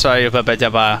identify you.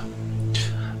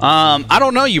 I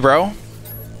don't know you, bro.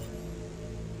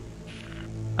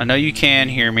 I know you can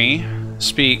hear me.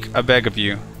 Speak, I beg of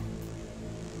you.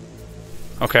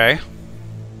 Okay.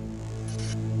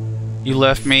 You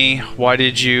left me. Why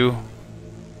did you...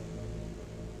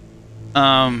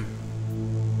 I'm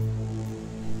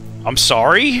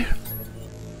sorry?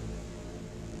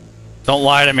 Don't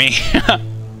lie to me.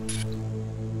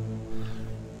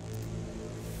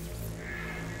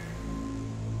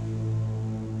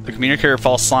 The communicator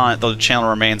falls silent, though the channel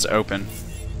remains open.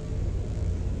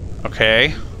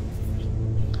 Okay.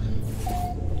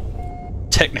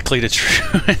 Technically the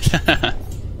truth.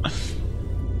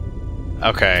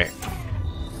 Okay.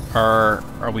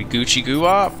 Are we Gucci Goo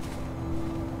Up?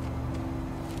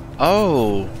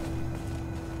 Oh.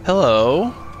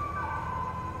 Hello.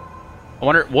 I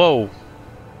wonder... Whoa.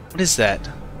 What is that?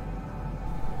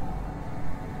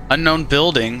 Unknown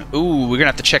building. Ooh, we're gonna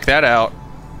have to check that out.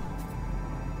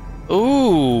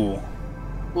 Ooh.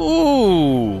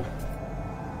 Ooh.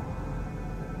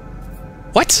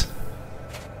 What?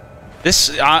 This...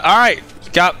 alright.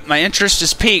 Got... My interest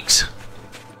is peaked.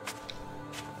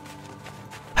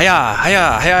 Hiya!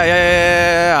 Hiya! Hiya!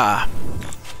 Yeah.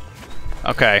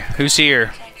 Okay, who's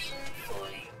here?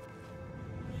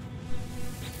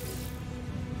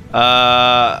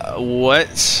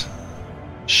 What?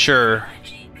 Sure.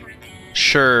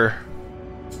 Sure.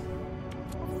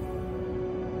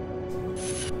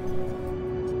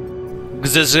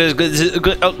 That's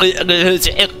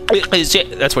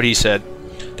what he said.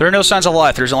 There are no signs of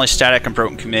life. There's only static and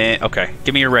broken command. Okay,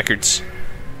 give me your records.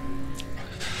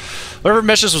 Whatever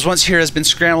message was once here has been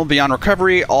scrambled beyond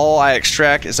recovery. All I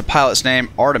extract is the pilot's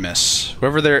name, Artemis.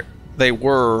 Whoever they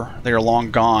were, they are long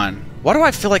gone. Why do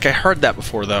I feel like I heard that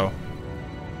before, though?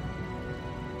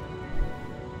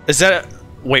 Is that a...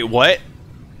 Wait, what?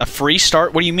 A free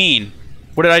start? What do you mean?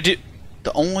 What did I do?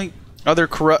 The only other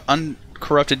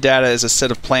uncorrupted data is a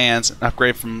set of plans, an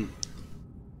upgrade from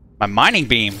my mining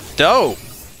beam. Dope.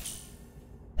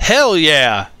 Hell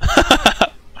yeah.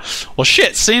 Well,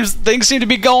 shit. Things seem to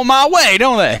be going my way,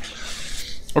 don't they?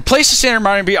 Replace the standard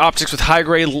mining beam optics with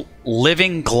high-grade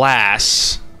living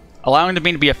glass, allowing the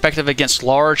beam to be effective against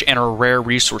large and rare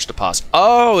resource deposits.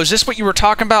 Oh, is this what you were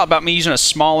talking about me using a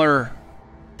smaller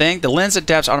thing? The lens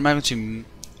adapts automatically to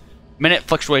minute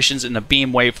fluctuations in the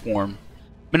beam waveform,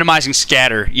 minimizing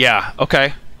scatter. Yeah,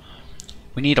 okay.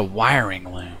 We need a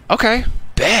wiring loom. Okay,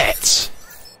 bet.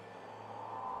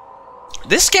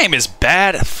 This game is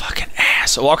bad fucking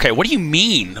ass. Oh, okay, what do you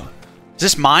mean? Is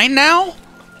this mine now?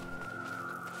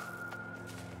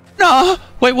 No,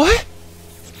 wait, what?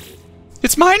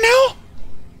 It's mine now?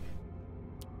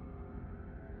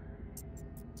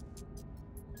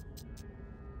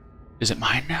 Is it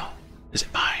mine now? Is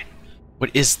it mine?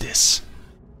 What is this?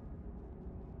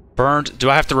 Burned. Do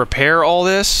I have to repair all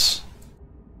this?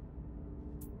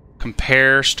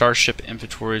 Compare starship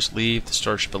inventories. Leave the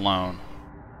starship alone.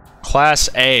 Class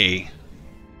A.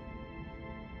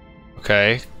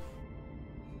 Okay.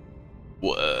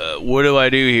 What do I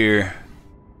do here?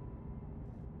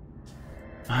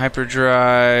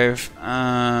 Hyperdrive.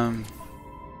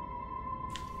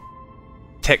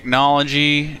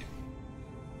 Technology.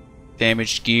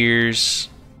 Damaged gears.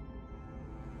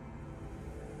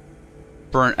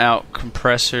 Burnt out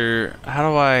compressor. How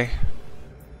do I...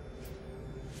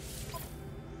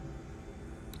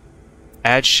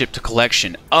 Add ship to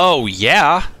collection. Oh,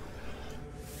 yeah.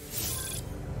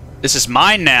 This is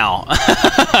mine now.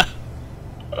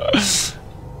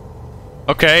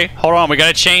 Okay, hold on. We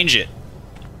gotta change it.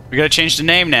 We gotta change the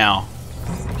name now.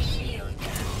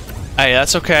 Hey,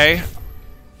 that's okay.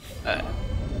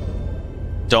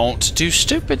 Don't do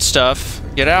stupid stuff.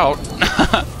 Get out.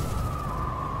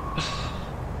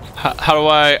 How do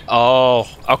I... Oh,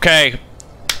 okay.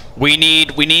 We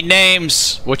need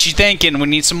names. What you thinking? We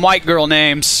need some white girl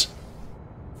names.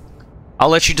 I'll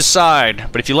let you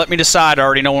decide. But if you let me decide, I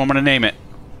already know what I'm gonna name it.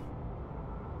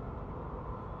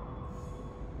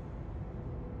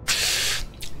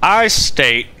 I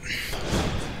state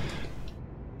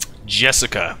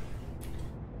Jessica.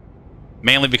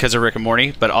 Mainly because of Rick and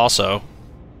Morty, but also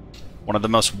one of the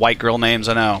most white girl names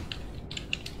I know.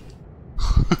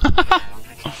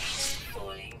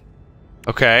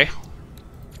 Okay.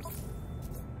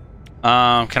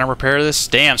 Can I repair this?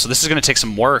 Damn, so this is gonna take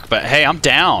some work, but hey, I'm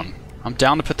down. I'm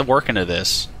down to put the work into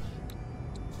this.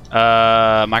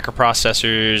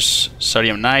 Microprocessors,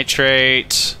 sodium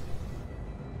nitrate.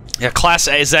 Yeah, Class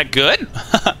A, is that good?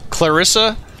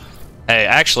 Clarissa? Hey,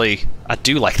 actually, I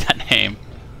do like that name.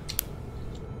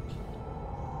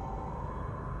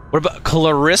 What about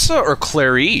Clarissa or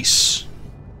Clarice?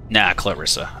 Nah,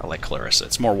 Clarissa. I like Clarissa.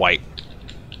 It's more white.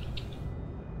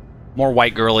 More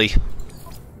white girly.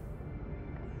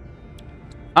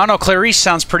 I don't know, Clarice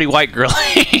sounds pretty white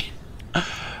girly.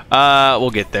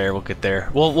 We'll get there, we'll get there.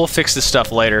 We'll fix this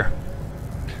stuff later.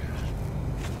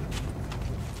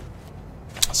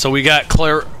 So we got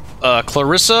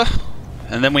Clarissa,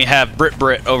 and then we have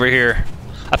Brit over here.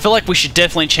 I feel like we should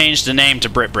definitely change the name to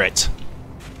Brit.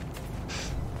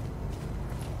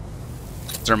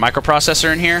 Is there a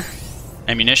microprocessor in here?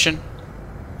 Ammunition?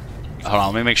 Hold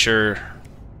on, let me make sure.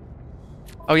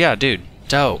 Oh yeah, dude.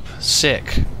 Dope.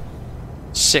 Sick.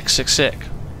 Sick.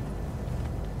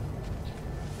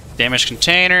 Damaged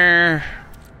container.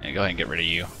 Yeah, go ahead and get rid of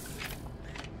you.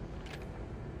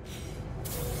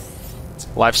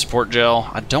 Life support gel.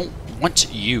 I don't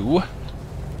want you.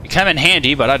 You come in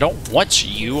handy, but I don't want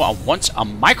you. I want a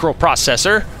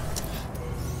microprocessor.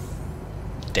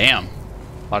 Damn. A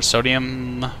lot of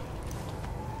sodium.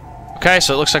 Okay,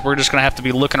 so it looks like we're just gonna have to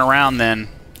be looking around then.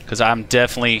 Because I'm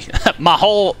definitely... My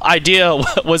whole idea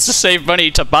was to save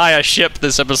money to buy a ship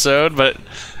this episode, but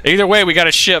either way, we got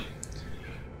a ship.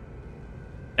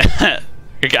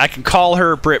 I can call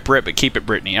her Brit, but keep it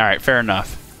Brittany. Alright, fair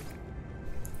enough.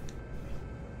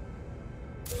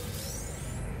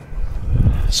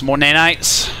 Some more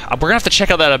nanites. We're gonna have to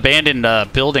check out that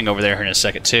abandoned building over there in a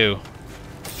second, too.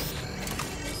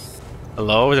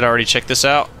 Hello? Did I already check this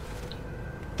out?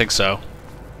 I think so.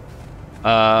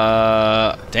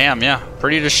 Damn, yeah.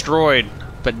 Pretty destroyed,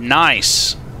 but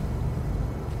nice.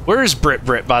 Where is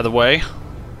Brit, by the way?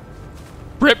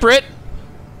 Brit?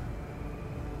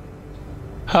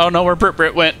 I don't know where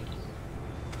Brit went.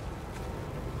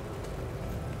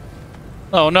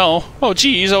 Oh no. Oh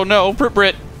geez, oh no,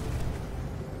 Brit.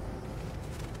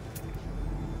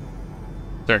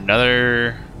 Is there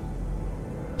another...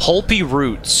 Pulpy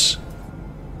roots.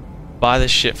 Buy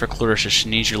this shit for Clarissa. She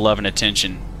needs your love and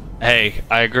attention. Hey,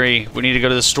 I agree. We need to go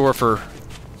to the store for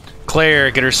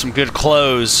Claire. Get her some good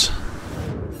clothes.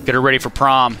 Get her ready for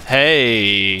prom.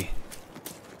 Hey.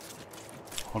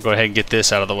 I'll go ahead and get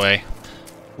this out of the way.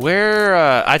 Where,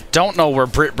 I don't know where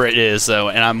Brit is, though,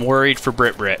 and I'm worried for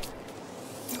Brit.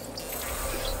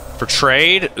 For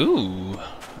trade? Ooh.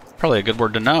 Probably a good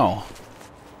word to know.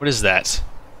 What is that?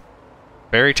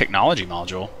 Berry technology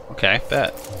module. Okay,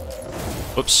 bet.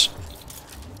 Whoops.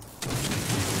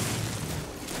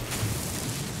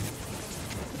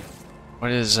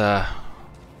 What is,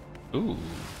 ooh.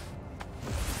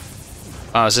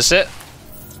 Oh, is this it?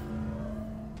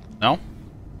 No?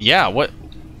 Yeah, what?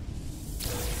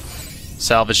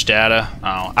 Salvage data.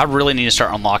 Oh, I really need to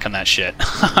start unlocking that shit.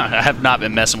 I have not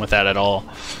been messing with that at all.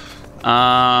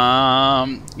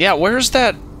 Yeah, where's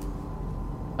that?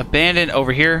 Abandoned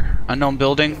over here? Unknown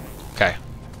building? Okay.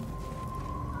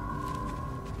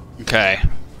 Okay.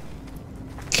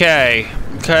 Okay.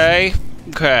 Okay.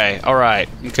 Okay. Alright.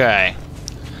 Okay.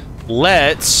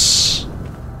 Let's...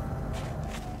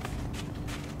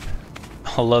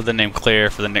 I love the name Claire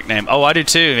for the nickname. Oh, I do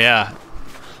too, yeah.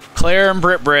 Claire and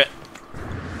Brit.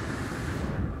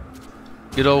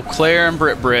 Good old Claire and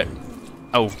Brit.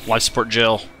 Oh, life support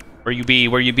Jill. Where you be?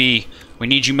 Where you be? We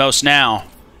need you most now.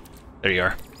 There you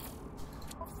are.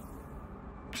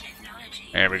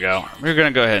 There we go. We're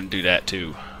gonna go ahead and do that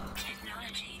too.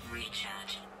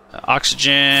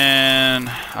 Oxygen.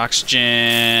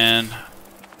 Oxygen.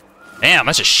 Damn,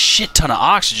 that's a shit ton of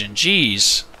oxygen.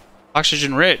 Jeez.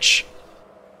 Oxygen rich.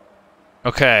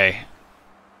 Okay.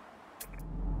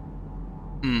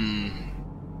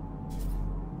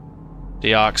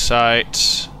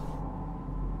 Deoxite.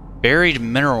 Buried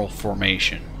mineral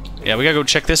formation. Yeah, we gotta go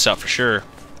check this out for sure.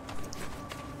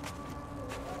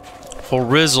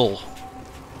 Horizzle.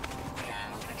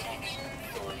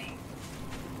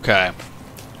 Okay.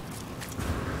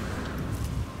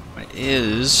 What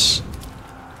is...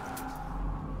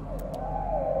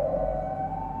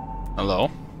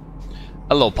 Hello?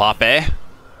 Hello, Poppy.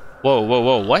 Whoa, whoa,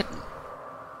 whoa, what?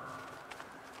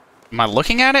 Am I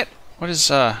looking at it? What is,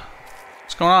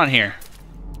 what's going on here?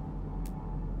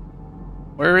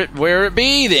 Where it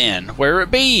be, then? Where it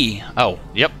be? Oh,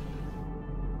 yep.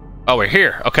 Oh, we're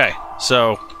here. Okay,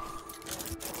 so...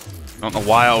 I don't know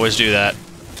why I always do that.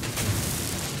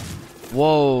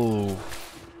 Whoa.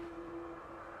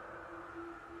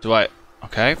 Do I...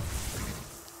 Okay.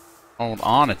 Hold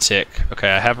on a tick. Okay,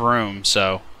 I have room,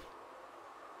 so...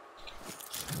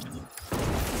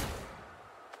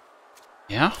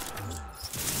 Yeah?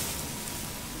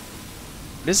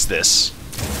 What is this?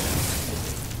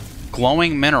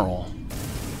 Glowing mineral.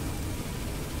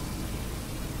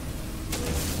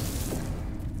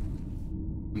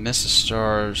 Miss the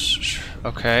stars.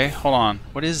 Okay, hold on.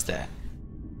 What is that?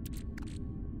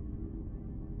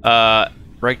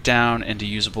 Break down into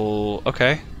usable...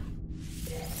 Okay.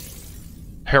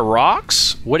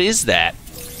 Herox? What is that?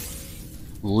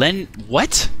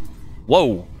 What?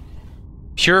 Whoa.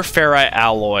 Pure ferrite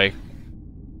alloy.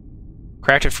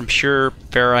 Crafted from pure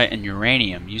ferrite and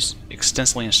uranium. Used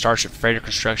extensively in starship freighter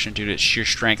construction due to its sheer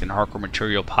strength and hardcore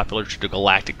material popular to the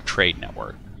galactic trade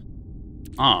network.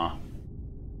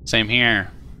 Same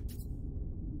here.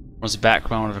 Was the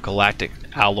backbone of a galactic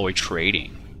alloy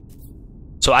trading.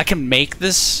 So I can make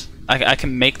this. I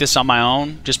can make this on my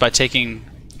own just by taking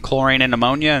chlorine and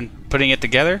ammonia and putting it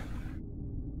together.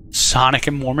 Sonic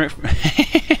and Mormon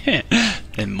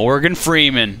and Morgan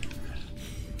Freeman.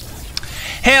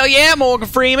 Hell yeah, Morgan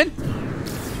Freeman!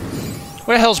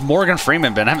 Where the hell's Morgan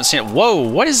Freeman been? I haven't seen it. Whoa,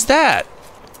 what is that?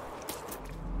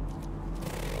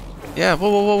 Yeah, whoa,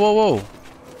 whoa, whoa, whoa,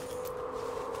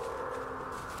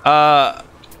 whoa.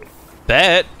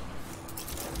 Bet.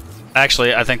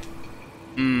 Actually, I think...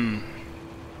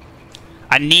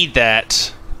 I need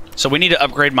that. So we need to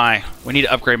upgrade my... We need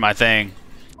to upgrade my thing.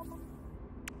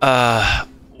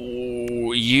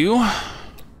 You?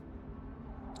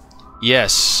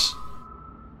 Yes.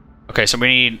 Okay, so we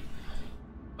need...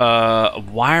 a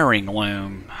wiring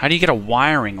loom. How do you get a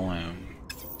wiring loom?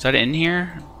 Is that in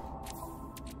here?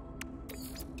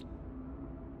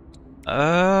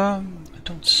 I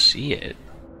don't see it.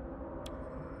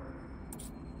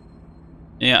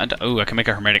 Yeah, oh, I can make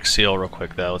a hermetic seal real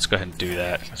quick, though. Let's go ahead and do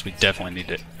that, because we definitely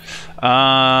need it.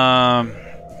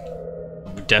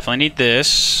 We definitely need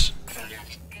this.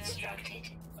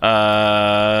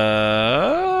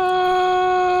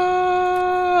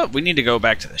 We need to go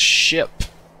back to the ship.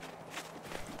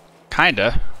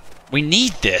 Kinda. We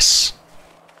need this.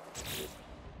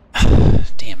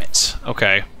 Damn it.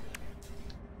 Okay.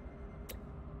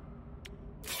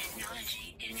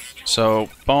 So,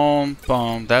 boom,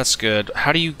 boom, that's good.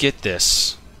 How do you get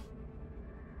this?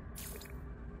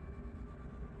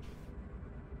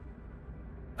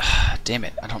 Damn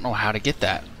it, I don't know how to get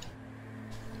that.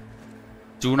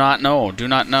 Do not know, do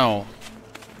not know.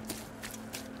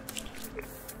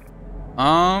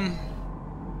 I'm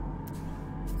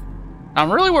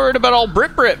really worried about old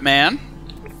Brit, man.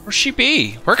 Where'd she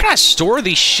be? Where can I store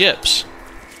these ships?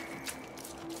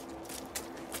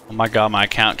 Oh my god, my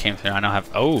account came through. I now have...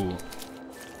 Oh.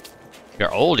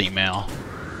 Your old email.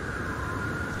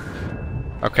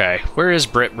 Okay, where is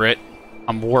Brit?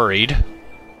 I'm worried.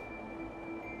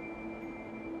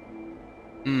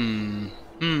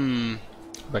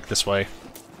 Back this way.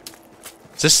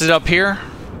 Is this it up here?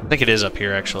 I think it is up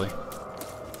here, actually.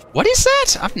 What is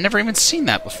that? I've never even seen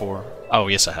that before. Oh,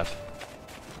 yes, I have.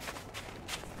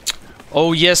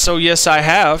 Oh, yes, I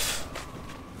have.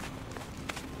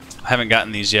 I haven't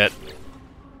gotten these yet.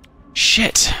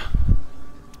 Shit.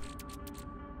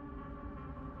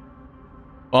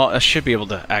 Well, I should be able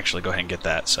to actually go ahead and get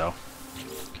that, so.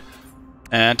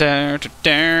 And I'll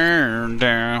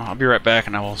be right back,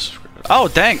 and I will... Oh,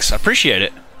 thanks. I appreciate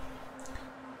it.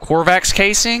 Korvax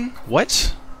casing?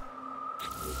 What?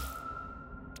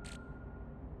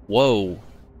 Whoa.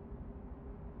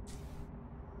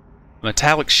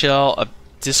 Metallic shell, a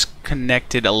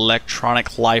disconnected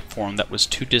electronic life form that was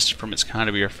too distant from its kind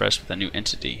to be refreshed with a new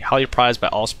entity. Highly prized by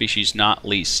all species, not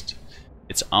least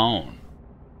its own.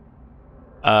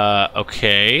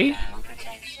 Okay.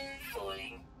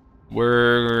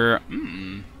 We're...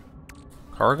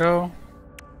 Cargo?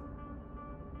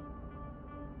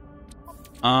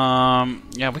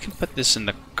 Yeah, we can put this in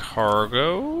the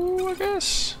cargo, I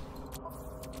guess?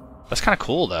 That's kind of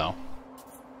cool, though.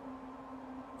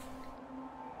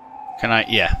 Can I...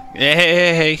 Yeah.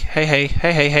 Hey.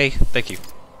 Thank you.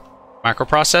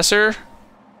 Microprocessor?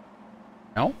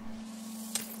 No?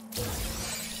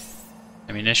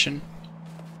 Ammunition?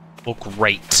 Well,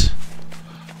 great.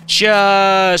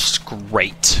 Just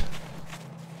great.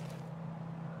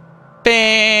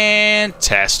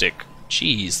 Fantastic.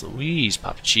 Jeez Louise,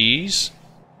 Papa Cheese.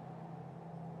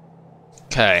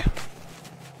 Okay.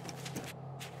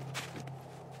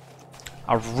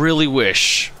 I really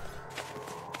wish...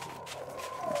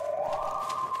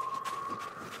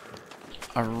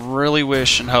 I really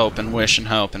wish and hope and wish and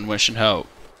hope and wish and hope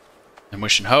and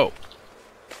wish and hope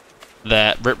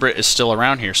that Brit is still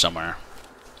around here somewhere.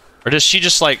 Or does she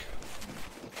just, like,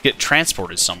 get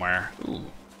transported somewhere?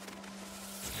 Ooh.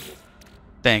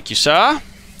 Thank you, sir.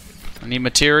 I need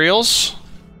materials.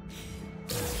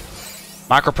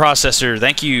 Microprocessor,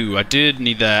 thank you. I did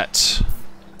need that.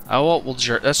 Oh, well,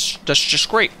 that's just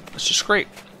great. That's just great.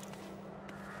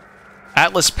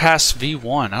 Atlas Pass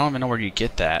V1. I don't even know where you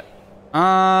get that.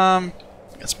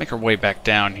 Let's make our way back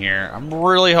down here. I'm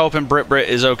really hoping Brit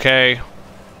is okay.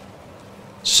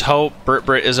 Just hope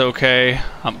Brit is okay.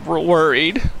 I'm real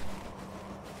worried.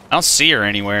 I don't see her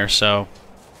anywhere, so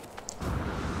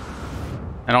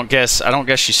I don't guess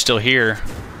she's still here.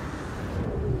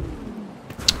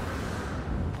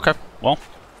 Okay, well,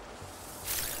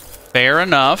 fair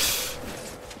enough.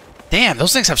 Damn,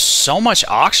 those things have so much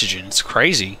oxygen. It's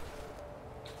crazy.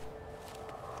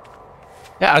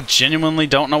 Yeah, I genuinely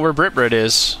don't know where Brit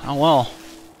is. Oh well,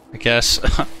 I guess.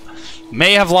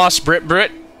 May have lost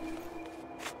Brit.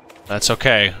 That's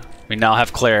okay. We now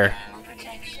have Claire.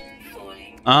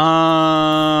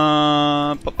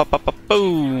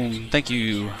 Boom. Thank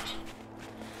you.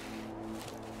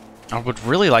 I would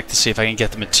really like to see if I can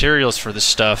get the materials for this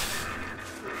stuff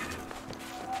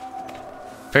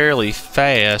fairly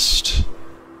fast.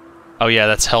 Oh yeah,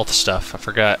 that's health stuff. I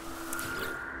forgot.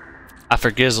 I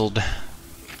forgizzled.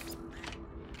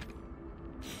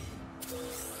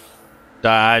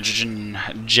 Hydrogen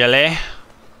jelly.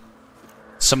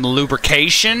 Some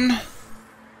lubrication.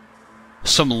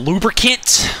 Some lubricant.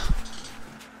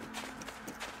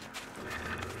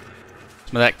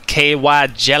 Some of that KY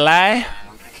jelly.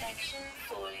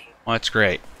 Oh, that's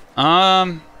great.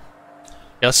 Yeah,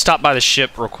 let's stop by the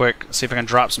ship real quick. See if I can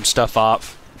drop some stuff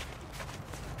off.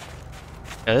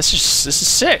 Yeah, this is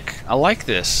sick. I like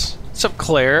this. What's up,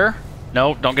 Claire?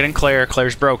 No, don't get in Claire.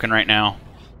 Claire's broken right now.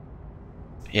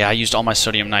 Yeah, I used all my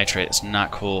sodium nitrate. It's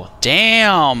not cool.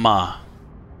 Damn! I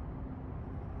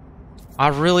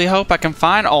really hope I can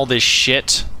find all this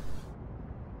shit.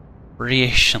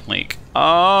 Radiation leak.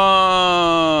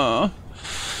 Oh,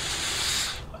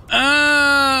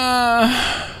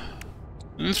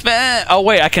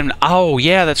 wait, I can... Oh,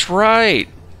 yeah, that's right.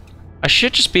 I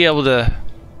should just be able to...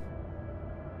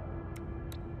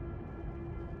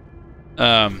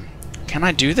 Can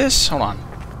I do this? Hold on.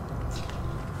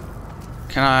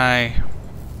 Can I...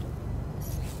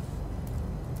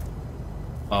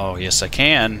 Oh, yes I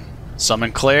can.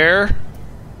 Summon Claire.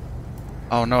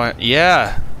 Oh no,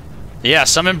 yeah. Yeah,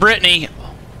 summon Brittany.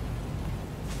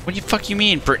 What the fuck you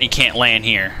mean Brittany can't land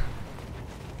here?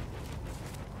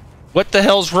 What the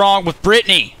hell's wrong with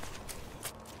Brittany?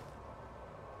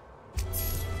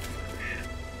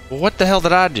 Well, what the hell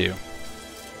did I do?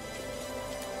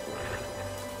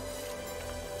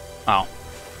 Oh.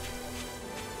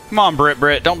 Come on,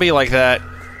 Britt. Don't be like that.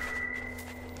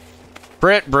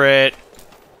 Britt.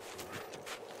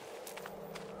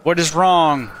 What is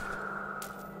wrong?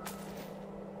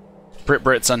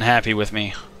 Britt's unhappy with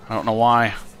me. I don't know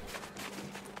why.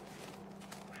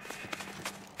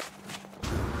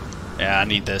 Yeah, I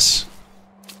need this.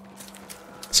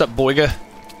 What's up, Boyga?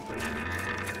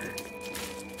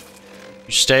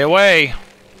 You stay away.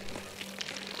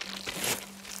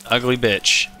 Ugly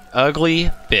bitch. Ugly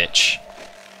bitch.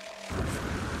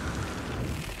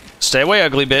 Stay away,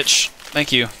 ugly bitch.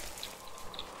 Thank you.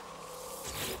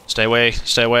 Stay away,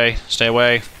 stay away, stay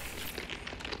away.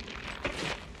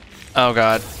 Oh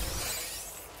god.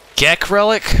 Gek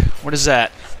relic? What is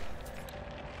that?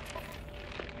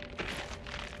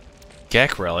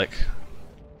 Gek relic.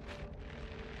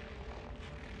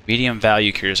 Medium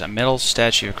value cures. A metal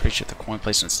statue of a creature with a coin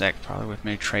placed in its neck, probably with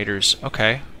many traders.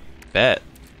 Okay. Bet.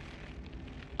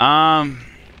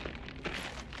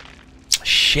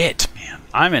 Shit, man.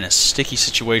 I'm in a sticky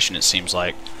situation, it seems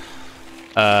like.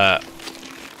 Because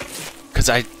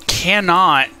I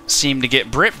cannot seem to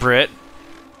get Britt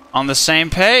on the same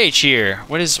page here.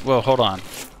 What is... Whoa, hold on.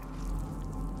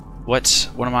 What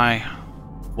am I...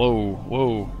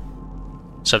 Whoa.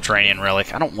 Subterranean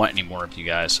relic. I don't want any more of you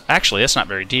guys. Actually, that's not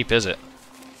very deep, is it?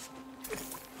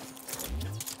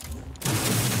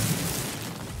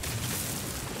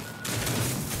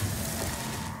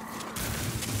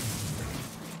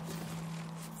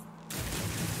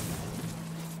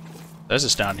 There's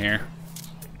this down here.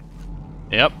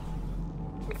 Yep.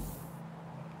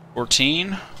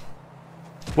 14.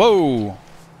 Whoa!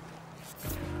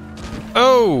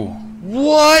 Oh!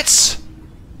 What?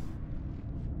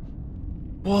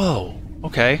 Whoa.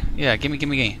 Okay. Yeah,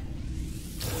 gimme.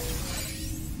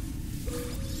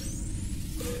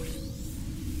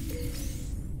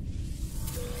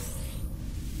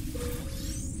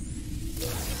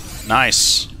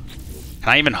 Nice. Can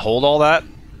I even hold all that?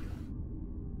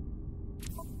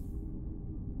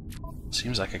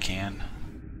 Seems like I can.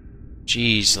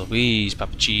 Jeez Louise,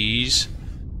 Papa Cheese.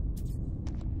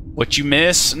 What you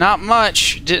miss? Not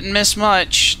much. Didn't miss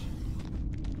much.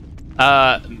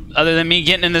 Other than me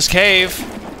getting in this cave.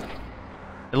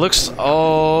 It looks...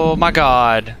 Oh my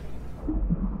god.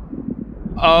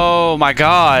 Oh my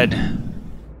god.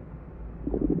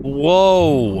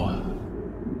 Whoa.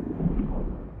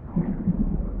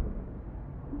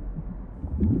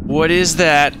 What is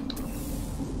that?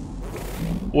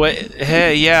 What?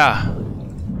 Hey, yeah.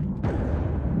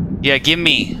 Yeah, give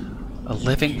me a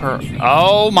living pearl.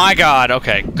 Oh my god.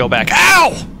 Okay, go back.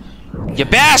 Ow! You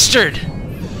bastard!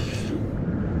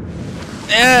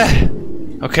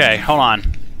 Okay, hold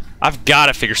on. I've got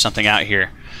to figure something out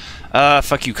here.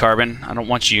 Fuck you, Carbon. I don't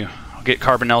want you. I'll get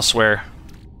Carbon elsewhere.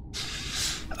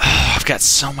 I've got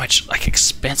so much, like,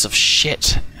 expensive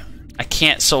shit. I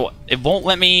can't, so it won't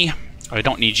let me... Oh, I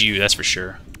don't need you, that's for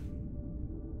sure.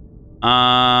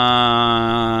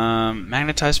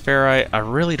 Magnetized ferrite. I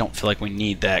really don't feel like we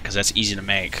need that because that's easy to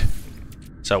make.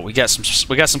 So we got some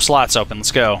slots open.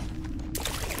 Let's go.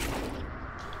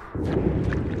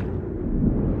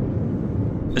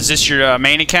 Is this your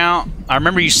main account? I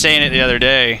remember you saying it the other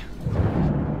day.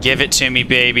 Give it to me,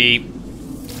 baby.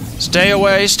 Stay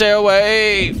away, stay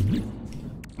away.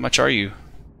 How much are you?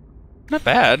 Not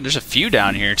bad. There's a few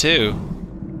down here too.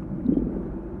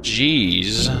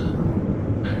 Jeez.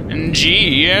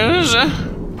 Jeez.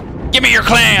 Give me your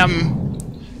clam.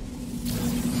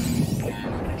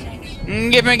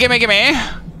 Give me.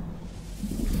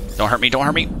 Don't hurt me, don't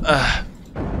hurt me.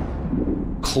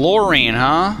 Chlorine,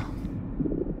 huh?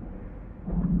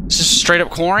 Is this straight up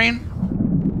chlorine?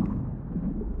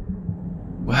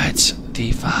 What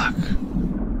the fuck?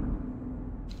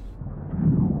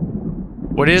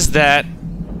 What is that?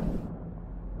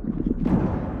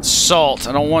 Salt.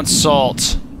 I don't want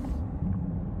salt.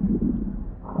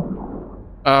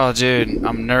 Oh, dude,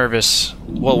 I'm nervous.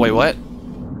 Whoa, wait, what?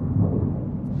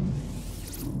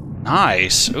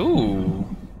 Nice. Ooh.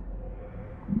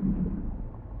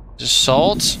 Just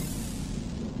salt?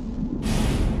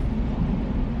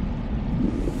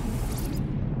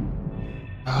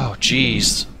 Oh,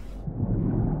 jeez.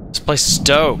 This place is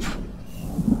dope.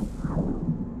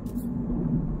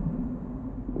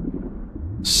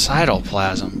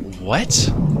 Cytoplasm.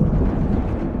 What?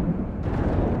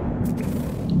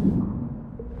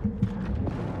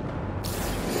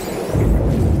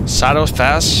 Sato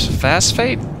fast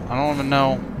fate? I don't even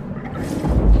know.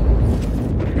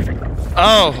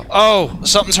 Oh,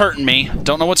 something's hurting me.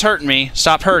 Don't know what's hurting me.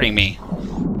 Stop hurting me.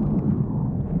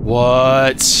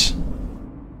 What?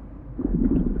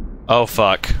 Oh,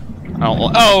 fuck. I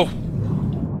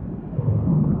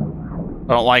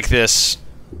don't like this.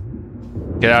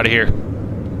 Get out of here.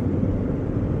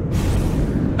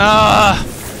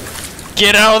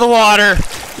 Get out of the water.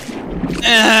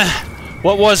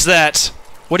 What was that?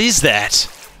 What is that?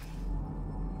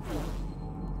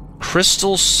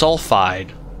 Crystal sulfide.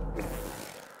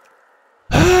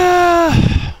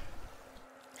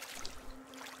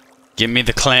 Give me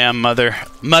the clam, mother.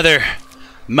 Mother.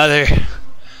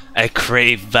 I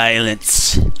crave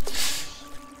violence.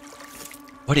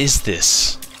 What is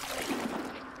this?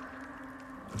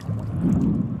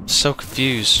 So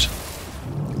confused.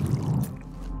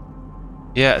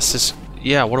 Yeah, it says...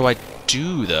 Yeah, what do I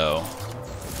do, though?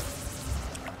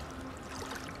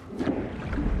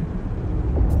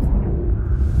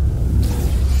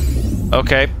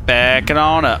 Okay, backing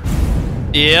on up.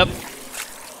 Yep.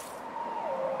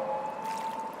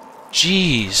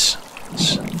 Jeez.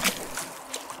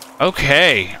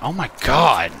 Okay. Oh my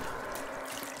god.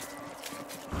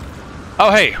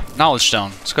 Oh hey, knowledge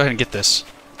stone. Let's go ahead and get this.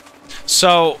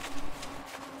 So,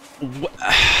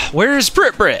 where is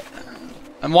Brit?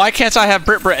 And why can't I have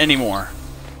Brit anymore?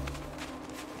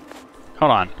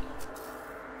 Hold on.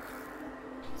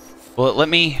 Will it let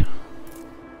me...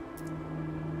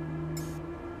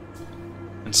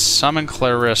 And summon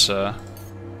Clarissa.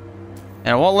 And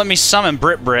it won't let me summon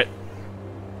Brit.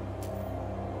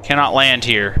 Cannot land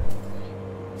here.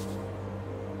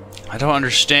 I don't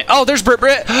understand. Oh, there's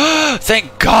Brit.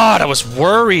 Thank God, I was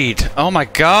worried. Oh my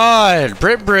God,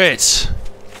 Brit.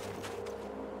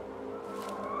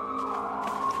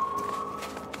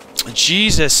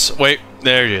 Jesus. Wait,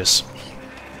 there it is.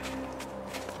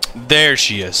 There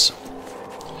she is.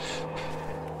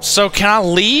 So can I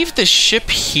leave the ship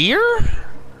here?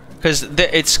 Because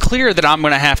it's clear that I'm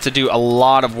going to have to do a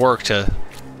lot of work to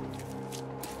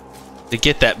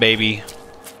get that baby.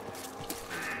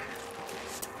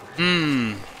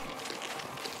 I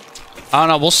don't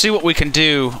know. We'll see what we can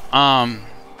do.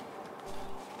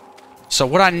 So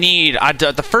what I need...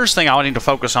 the first thing I need to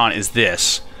focus on is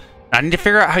this. I need to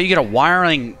figure out how you get a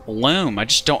wiring loom. I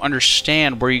just don't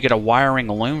understand where you get a wiring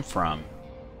loom from.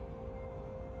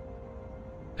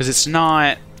 Because it's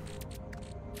not...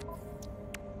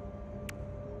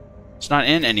 It's not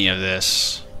in any of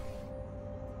this.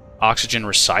 Oxygen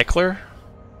recycler?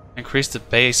 Increase the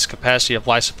base capacity of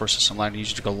life support system, allowing you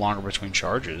to go longer between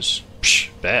charges. Psh,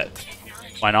 bet.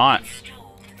 Why not?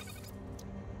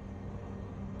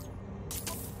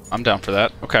 I'm down for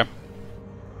that. Okay.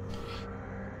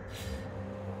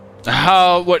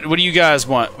 What do you guys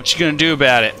want? What you gonna do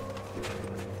about it?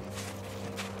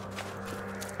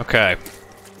 Okay.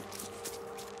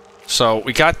 So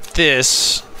we got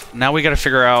this. Now we got to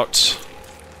figure out.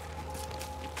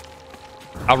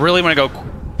 I really want to go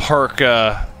park.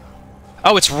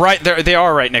 Oh, it's right there. They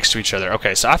are right next to each other.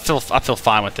 Okay, so I feel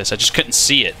fine with this. I just couldn't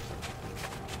see it.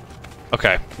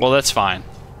 Okay, well that's fine.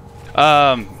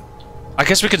 I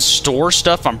guess we can store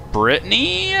stuff on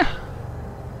Brittany.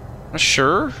 Not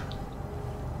sure.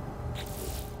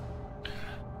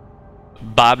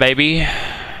 Bye, baby.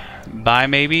 Bye,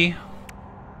 maybe.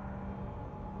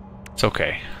 It's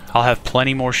okay. I'll have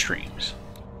plenty more streams.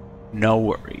 No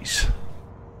worries.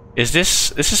 Is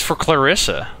this is for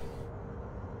Clarissa?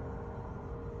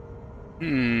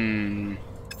 Need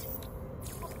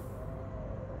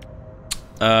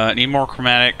more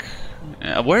chromatic.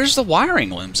 Where's the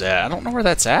wiring looms at? I don't know where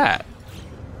that's at.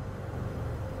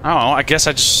 Oh, I guess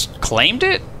I just claimed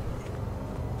it?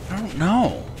 I don't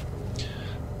know.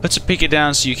 Puts a peek it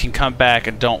down so you can come back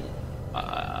and don't...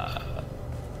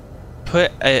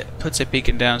 puts a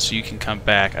beacon down so you can come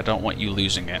back. I don't want you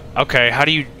losing it. Okay, how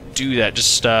do you do that?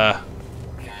 Just,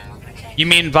 You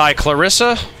mean by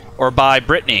Clarissa? Or by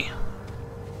Brittany?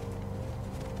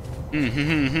 I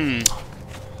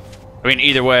mean,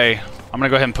 either way, I'm gonna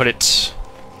go ahead and put it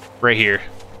right here.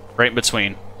 Right in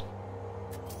between.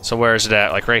 So where is it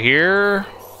at? Like right here?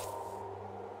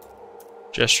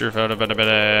 Gesture photo,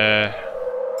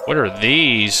 what are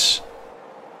these?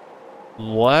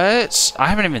 What? I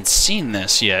haven't even seen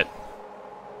this yet.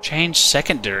 Change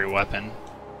secondary weapon.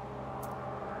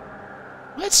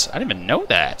 What? I didn't even know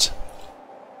that.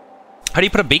 How do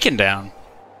you put a beacon down?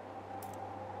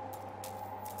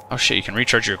 Oh shit, you can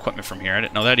recharge your equipment from here. I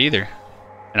didn't know that either.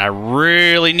 And I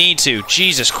really need to.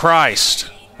 Jesus Christ.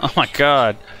 Oh my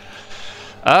god.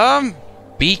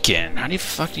 Beacon. How the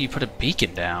fuck do you put a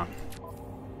beacon down?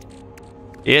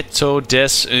 Ito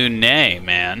des une,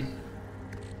 man.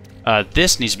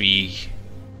 This needs to be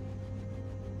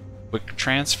quick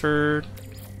transferred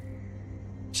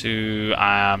to.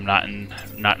 I'm not in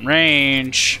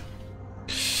range.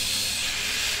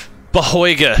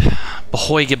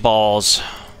 Bahoiga balls.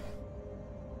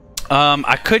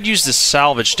 I could use the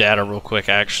salvage data real quick,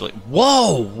 actually.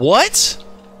 Whoa, what?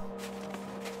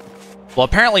 Well,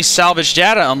 apparently salvage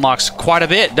data unlocks quite a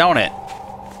bit, don't it?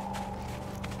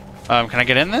 Can I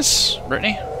get in this,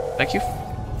 Brittany? Thank you.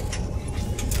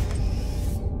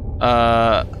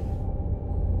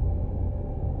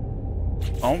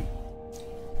 Oh.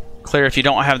 Claire, if you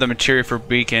don't have the material for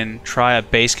beacon, try a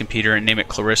base computer and name it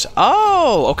Clarissa.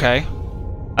 Oh, okay.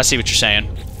 I see what you're saying.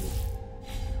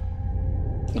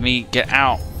 Let me get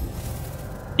out.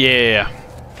 Yeah.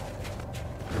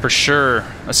 For sure.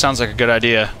 That sounds like a good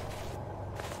idea.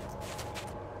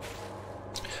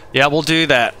 Yeah, we'll do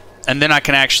that. And then I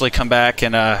can actually come back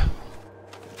and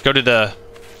go to the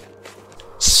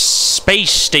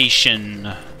space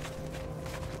station.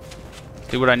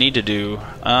 Do what I need to do.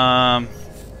 I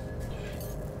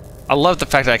love the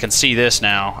fact that I can see this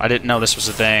now. I didn't know this was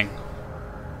a thing.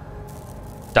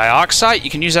 Dioxide? You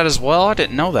can use that as well? I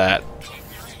didn't know that.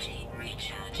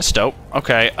 That's dope.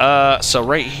 Okay, so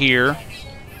right here,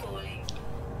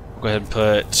 go ahead and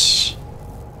put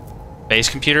base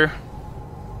computer.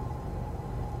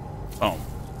 Boom.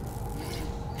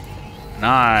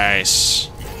 Nice.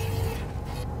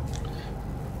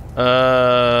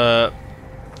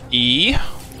 E.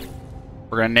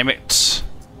 We're gonna name it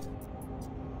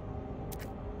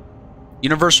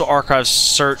Universal Archives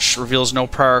search reveals no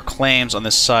prior claims on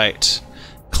this site.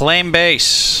 Claim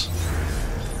base.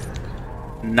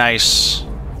 Nice.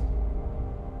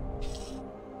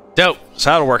 Dope.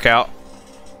 So that'll work out.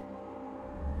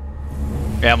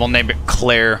 Yeah, we'll name it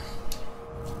Claire.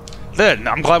 Good.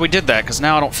 I'm glad we did that, because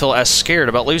now I don't feel as scared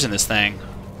about losing this thing.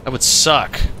 That would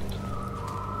suck.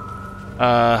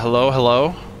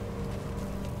 Hello?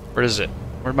 Where is it?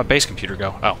 Where'd my base computer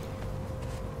go? Oh.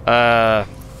 I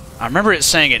remember it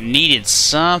saying it needed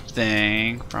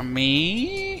something from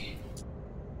me.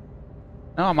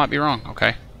 No, I might be wrong.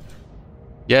 Okay.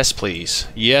 Yes, please.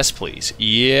 Yes, please.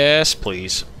 Yes,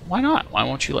 please. Why not? Why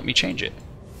won't you let me change it?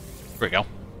 Here we go.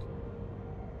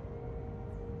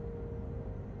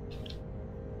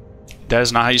 That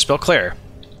is not how you spell Claire.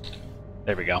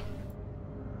 There we go.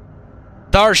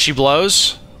 There she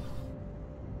blows.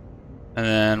 And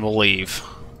then we'll leave.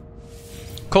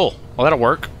 Cool. Well, that'll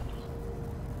work.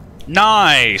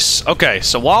 Nice! Okay,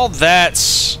 so while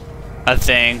that's a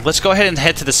thing, let's go ahead and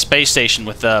head to the space station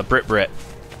with Brit.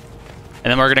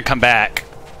 And then we're gonna come back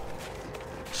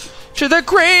to the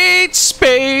Great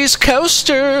Space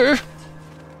Coaster!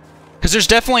 Because there's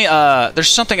definitely, there's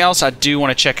something else I do want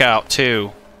to check out,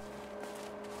 too.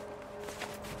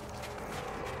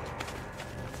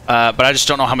 But I just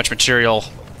don't know how much material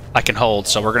I can hold,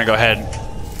 so we're gonna go ahead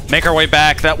and make our way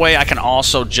back. That way I can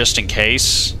also, just in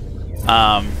case,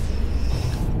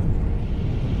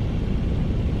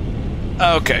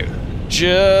 okay.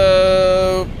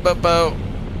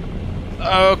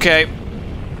 Okay.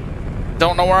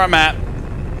 Don't know where I'm at.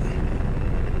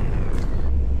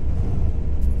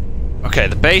 Okay,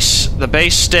 the base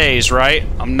stays, right?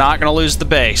 I'm not gonna lose the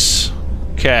base.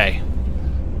 Okay.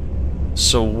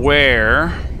 So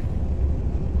where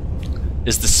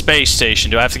is the space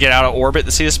station? Do I have to get out of orbit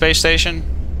to see the space station?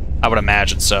 I would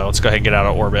imagine so. Let's go ahead and get out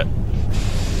of orbit.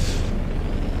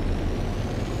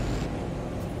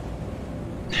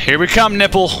 Here we come,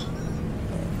 nipple.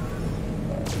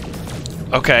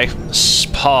 Okay,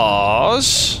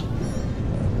 pause.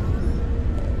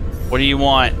 What do you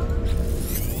want?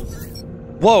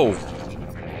 Whoa!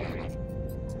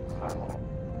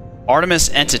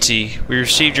 Artemis entity, we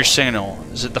received your signal.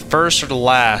 Is it the first or the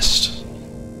last?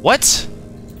 What?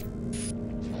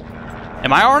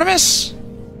 Am I Artemis?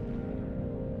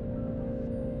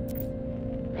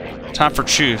 Time for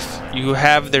truth. You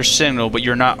have their signal, but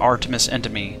you're not Artemis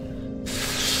entity.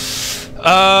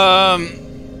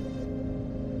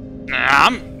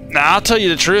 I'll tell you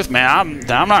the truth, man. I'm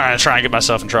not gonna try and get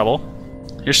myself in trouble.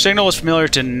 Your signal is familiar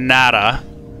to Nada.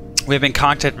 We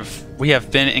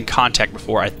have been in contact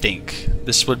before, I think.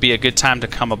 This would be a good time to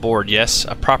come aboard, yes?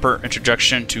 A proper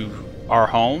introduction to our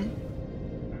home?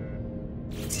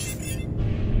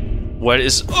 What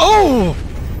is... Oh!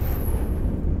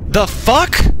 The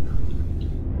fuck?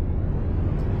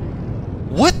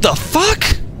 What the fuck?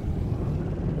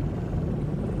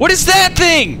 What is that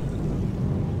thing?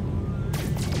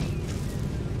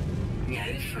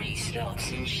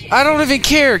 I don't even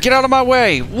care. Get out of my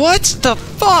way. What the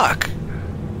fuck?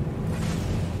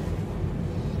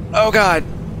 Oh god.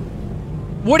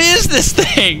 What is this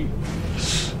thing?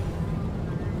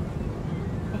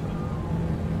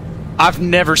 I've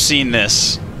never seen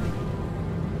this.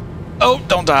 Oh,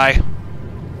 don't die.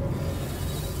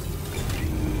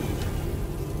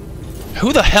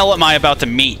 Who the hell am I about to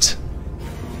meet?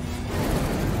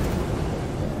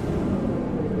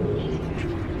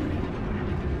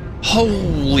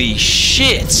 Holy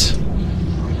shit!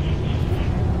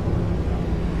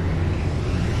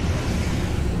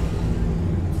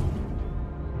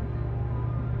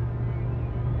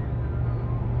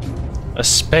 A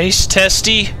space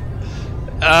testy?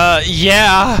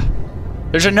 Yeah.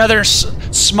 There's another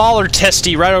smaller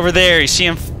testy right over there. You see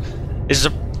him?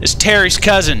 Is Terry's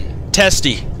cousin,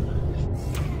 Testy.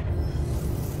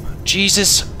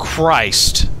 Jesus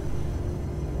Christ.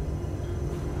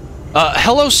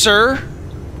 Hello, sir.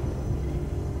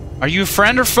 Are you a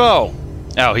friend or foe?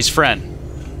 Oh, he's friend.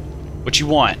 What you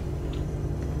want?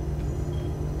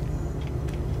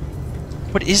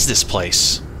 What is this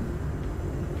place?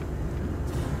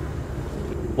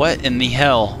 What in the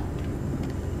hell?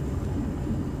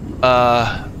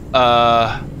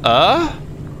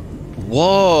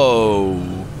 Whoa.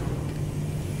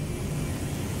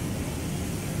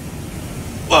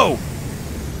 Whoa.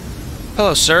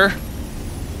 Hello, sir.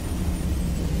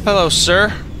 Hello,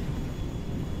 sir.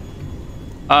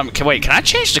 Can I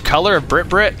change the color of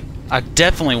Brit? I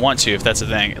definitely want to, if that's a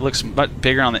thing. It looks much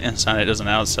bigger on the inside than it does on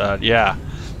the outside. Yeah.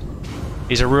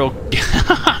 He's a real...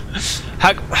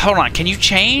 Hold on, can you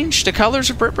change the colors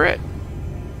of Brit?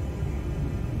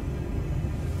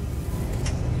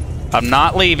 I'm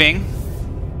not leaving.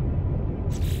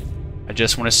 I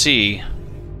just want to see.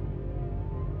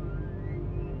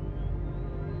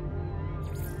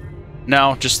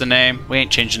 No, just the name. We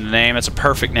ain't changing the name. It's a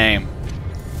perfect name.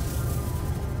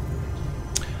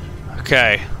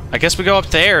 Okay. I guess we go up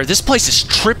there. This place is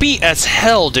trippy as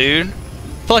hell, dude. I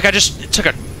feel like I just took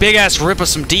a big-ass rip of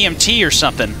some DMT or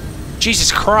something.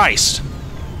 Jesus Christ.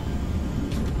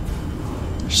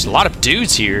 There's a lot of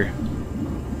dudes here.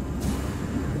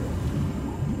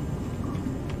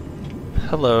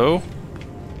 Hello.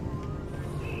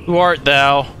 Who art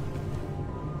thou?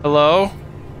 Hello?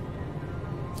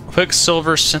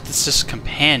 Quicksilver Synthesis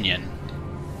Companion.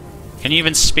 Can you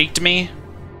even speak to me?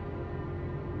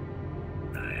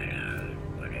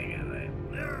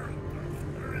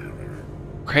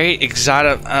 Great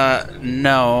exotic,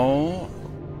 no.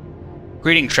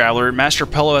 Greeting, traveler. Master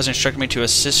Polo has instructed me to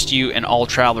assist you and all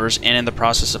travelers and in the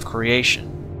process of creation.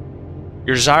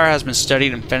 Your desire has been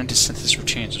studied and fed into synthesis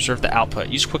routines. Observe the output.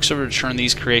 Use Quicksilver to turn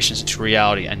these creations into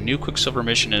reality. A new Quicksilver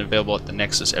mission is available at the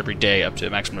Nexus every day, up to a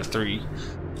maximum of 3.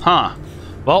 Huh.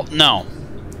 Well, no.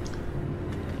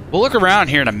 We'll look around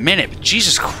here in a minute, but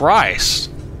Jesus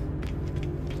Christ.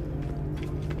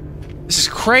 This is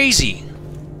crazy.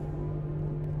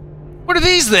 What are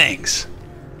these things?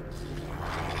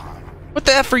 What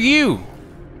the F are you?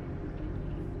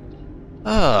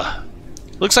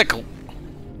 Looks like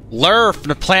Lur from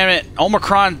the planet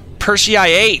Omicron Persei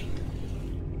 8.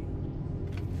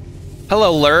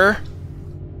 Hello, Lur.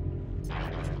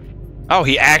 Oh,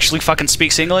 he actually fucking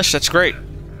speaks English? That's great.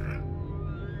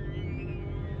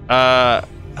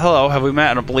 Hello, have we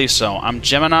met? I don't believe so. I'm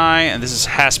Gemini, and this is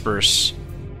Hasperus.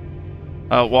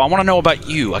 Well, I want to know about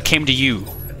you. I came to you.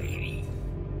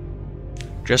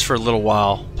 Just for a little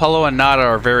while. Polo and Nada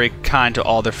are very kind to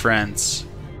all their friends.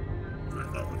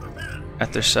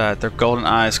 At their side, their golden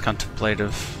eyes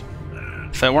contemplative.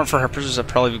 If it weren't for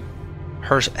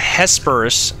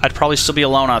Hesperus, I'd probably still be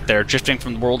alone out there, drifting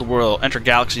from world to world, enter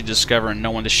galaxy to discover, and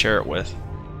no one to share it with.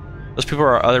 Those people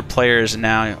are other players, and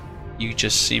now you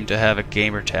just seem to have a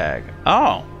gamer tag.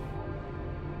 Oh.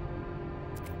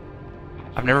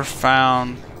 I've never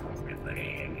found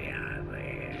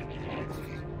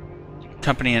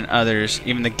company in others,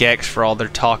 even the Gex, for all their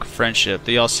talk of friendship.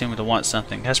 They all seem to want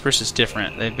something. Hesperus is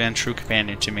different. They've been a true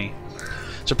companion to me.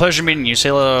 It's a pleasure meeting you. Say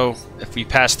hello if we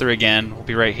pass through again. We'll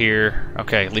be right here.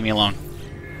 Okay, leave me alone.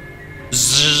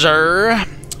 Zur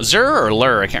or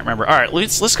Lur? I can't remember. Alright,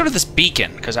 let's go to this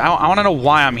beacon, because I want to know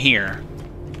why I'm here.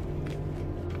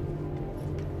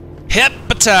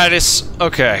 Hepatitis.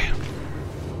 Okay.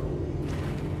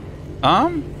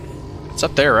 It's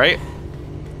up there, right?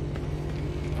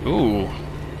 Ooh.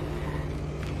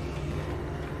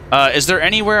 Is there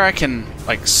anywhere I can,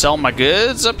 like, sell my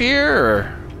goods up here,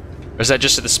 or is that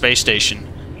just at the space station?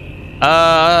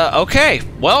 Okay.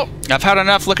 Well, I've had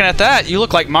enough looking at that. You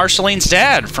look like Marceline's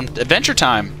dad from Adventure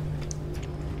Time.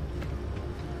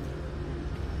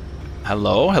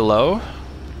 Hello, hello.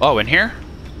 Oh, in here?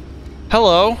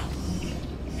 Hello.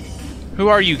 Who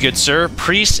are you, good sir?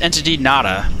 Priest Entity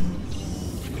Nada.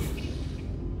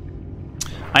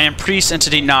 I am Priest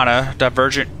Entity Nada,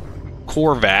 Divergent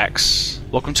Corvax.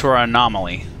 Welcome to our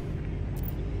anomaly.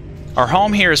 Our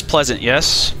home here is pleasant,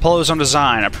 yes? Polo's own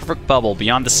design, a perfect bubble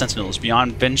beyond the Sentinels,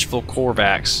 beyond vengeful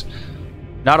Corvax.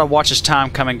 Nada watches time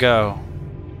come and go.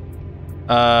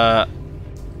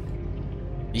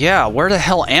 Yeah, where the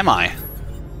hell am I?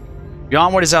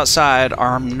 Beyond what is outside,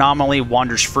 our anomaly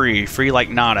wanders free, free like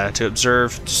Nada, to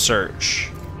observe, to search.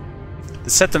 The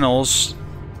Sentinels,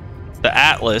 the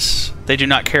Atlas, they do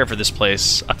not care for this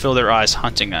place. I feel their eyes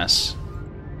hunting us.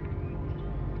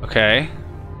 Okay.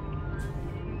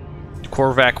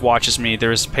 Korvac watches me.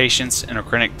 There is patience and a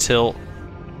chronic tilt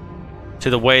to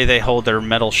the way they hold their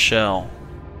metal shell.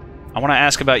 I want to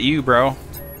ask about you, bro.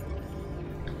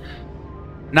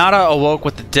 Nada awoke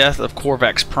with the death of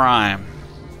Korvac's Prime.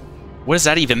 What does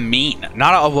that even mean?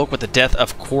 Nada awoke with the death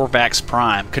of Korvac's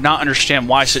Prime. Could not understand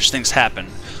why such things happen.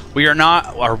 We are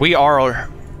not, or we are,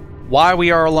 why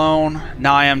we are alone.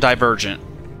 Now I am divergent.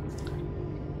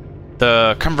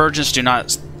 The convergence do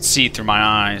not see through my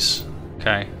eyes.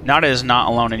 Okay. Nada is not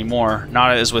alone anymore.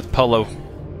 Nada is with Polo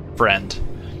friend.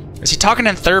 Is he talking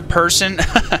in third person?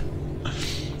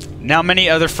 Now many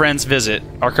other friends visit.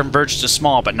 Our convergence is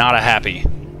small, but Nada happy.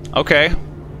 Okay.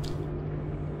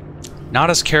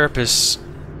 Nada's carapace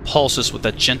pulses with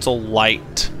a gentle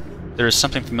light. There is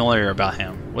something familiar about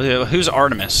him. Who's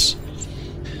Artemis?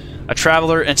 A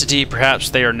traveler entity,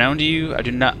 perhaps they are known to you? I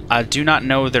do not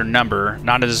know their number.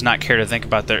 Nada does not care to think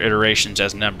about their iterations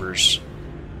as numbers.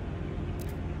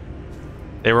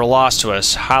 They were lost to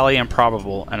us, highly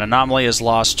improbable. An anomaly is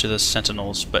lost to the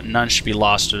Sentinels, but none should be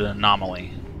lost to the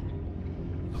anomaly.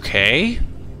 Okay.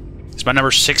 Is my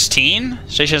number 16?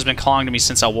 Station has been calling to me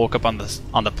since I woke up on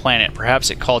the planet. Perhaps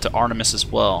it called to Artemis as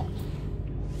well.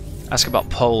 Ask about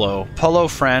Polo. Polo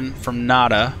friend from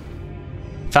Nada.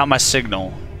 Found my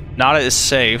signal. Nada is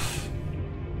safe.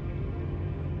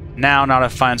 Now Nada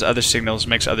finds other signals,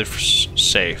 makes others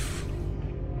safe.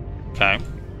 Okay.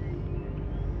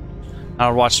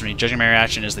 Nada watches me, judging my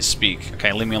reaction as they speak.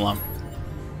 Okay, leave me alone.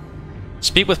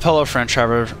 Speak with Polo friend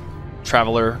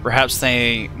traveler. Perhaps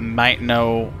they might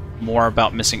know more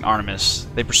about missing Artemis.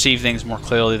 They perceive things more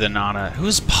clearly than Nada.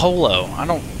 Who's Polo? I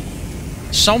don't...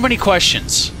 So many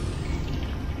questions.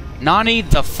 Nani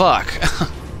the fuck?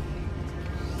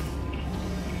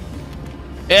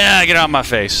 Yeah, get out of my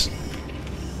face.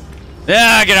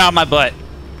 Yeah, get out of my butt.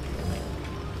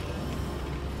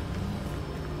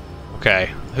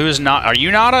 Okay. Who is not? Are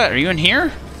you Nada? Are you in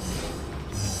here?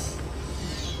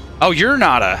 Oh, you're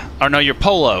Nada. Or no, you're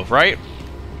Polo, right?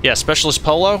 Yeah, Specialist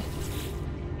Polo.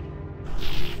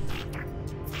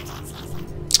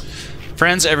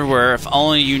 Friends everywhere, if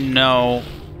only you know...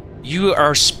 You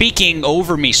are speaking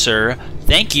over me, sir.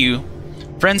 Thank you.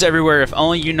 Friends everywhere, if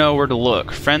only you know where to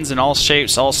look. Friends in all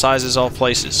shapes, all sizes, all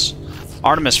places.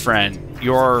 Artemis friend,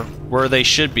 you're where they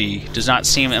should be. Does not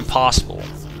seem impossible.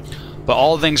 But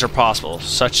all things are possible,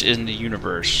 such in the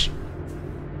universe.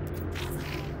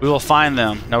 We will find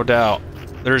them, no doubt.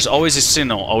 There is always a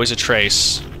signal, always a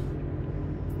trace.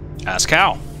 Ask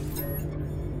how.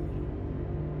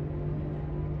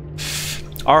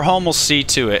 Our home will see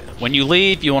to it. When you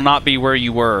leave, you will not be where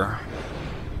you were.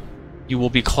 You will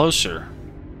be closer.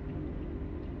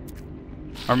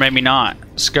 Or maybe not.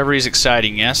 Discovery is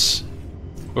exciting, yes?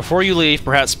 Before you leave,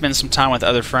 perhaps spend some time with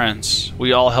other friends.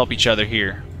 We all help each other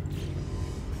here.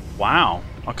 Wow.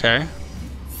 Okay.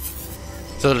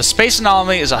 So the space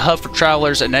anomaly is a hub for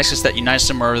travelers, a nexus that unites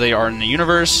them wherever they are in the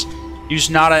universe. Use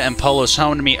Nada and Polo's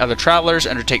home to meet other travelers,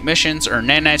 undertake missions, earn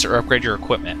nanites, or upgrade your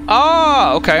equipment.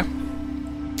 Oh, okay.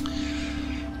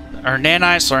 Earn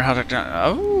nanites, learn how to...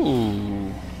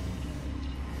 Oh.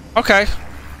 Okay.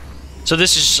 So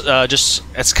this is just...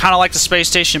 It's kind of like the space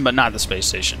station, but not the space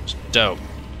station. Dope.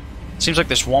 Seems like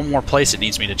there's one more place it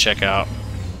needs me to check out.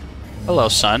 Hello,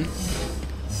 son.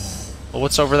 Well,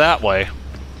 what's over that way?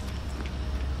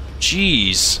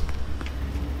 Jeez.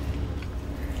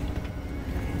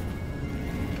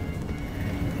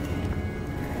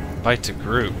 Invite to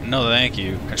group. No, thank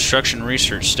you. Construction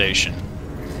Research Station.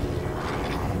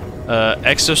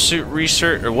 Exosuit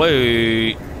research.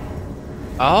 Wait.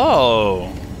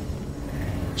 Oh.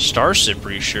 Starship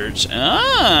research.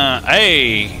 Ah.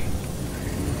 Hey.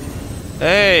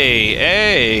 Hey.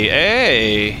 Hey.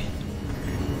 Hey.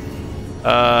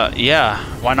 Yeah.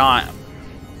 Why not?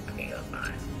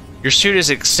 Your suit is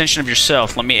an extension of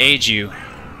yourself. Let me aid you.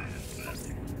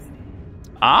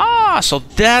 Ah, so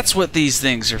that's what these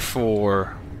things are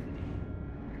for.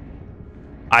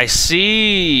 I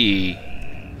see.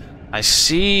 I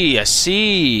see. I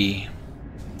see.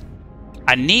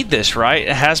 I need this, right?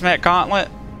 A hazmat gauntlet?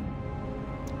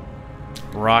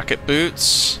 Rocket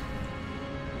boots.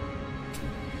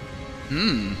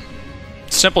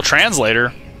 Simple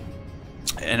translator.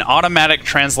 An automatic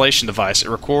translation device. It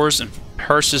records and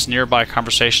parses nearby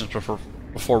conversations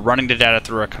before running the data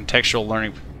through a contextual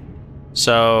learning.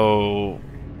 So,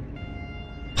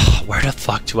 where the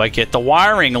fuck do I get the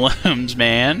wiring looms,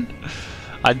 man?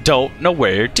 I don't know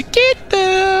where to get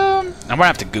them. I'm gonna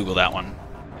have to Google that one.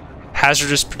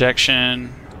 Hazardous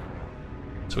protection.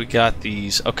 So we got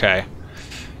these. Okay.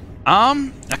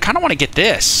 I kind of want to get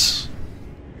this.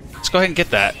 Let's go ahead and get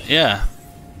that. Yeah.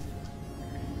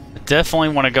 I definitely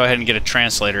want to go ahead and get a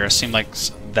translator. It seems like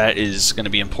that is going to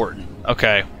be important.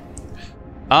 Okay.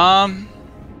 I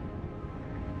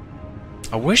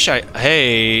wish I...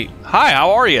 Hey. Hi,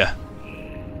 how are you?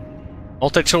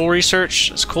 Multi-tool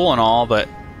research is cool and all, but...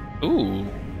 Ooh.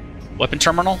 Weapon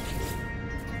terminal?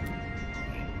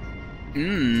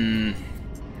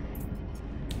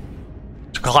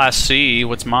 Class C.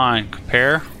 What's mine?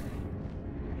 Compare?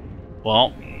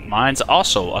 Well, mine's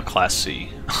also a Class C.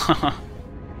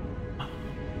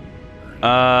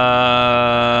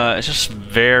 It's just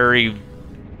very...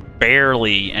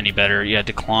 barely any better. Yeah,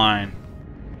 decline.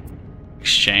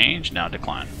 Exchange? No,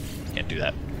 decline. Can't do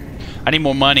that. I need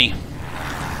more money.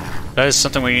 That is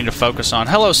something we need to focus on.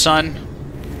 Hello, son.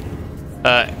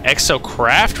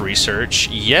 Exocraft research?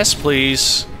 Yes,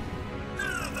 please.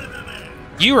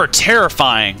 You are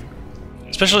terrifying.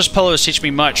 Specialist Polos teach me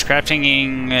much.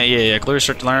 Crafting, yeah, glue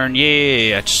research to learn.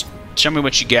 Yeah, just show me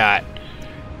what you got.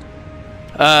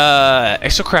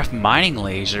 Exocraft mining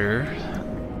laser.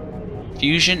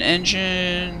 Fusion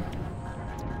engine.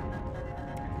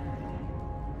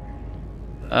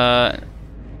 I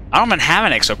don't even have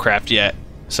an exocraft yet.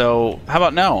 So, how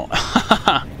about no?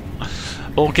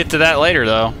 We'll get to that later,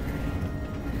 though.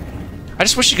 I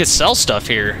just wish you could sell stuff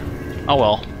here. Oh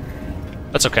well.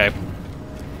 That's okay.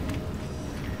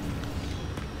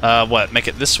 What? Make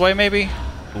it this way, maybe?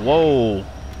 Whoa.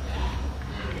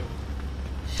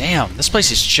 Damn, this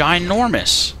place is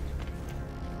ginormous.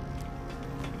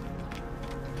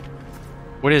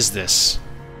 What is this?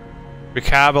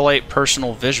 Recalculate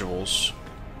personal visuals.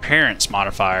 Appearance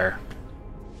modifier.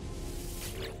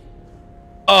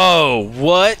 Oh,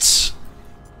 what?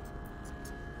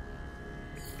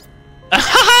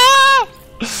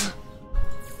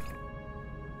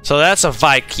 So that's a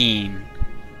Viking.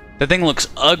 That thing looks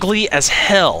ugly as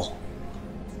hell.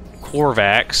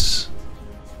 Corvax.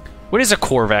 What is a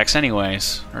Corvax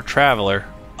anyways? Or Traveler?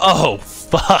 Oh,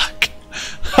 fuck.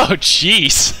 Oh,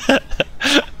 jeez.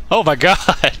 Oh my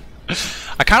god.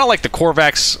 I kind of like the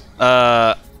Corvax,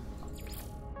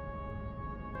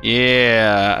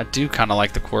 yeah, I do kind of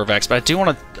like the Corvax, but I do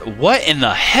want to... What in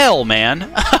the hell, man?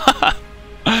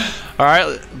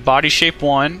 Alright, body shape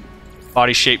 1.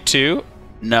 Body shape 2.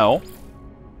 No.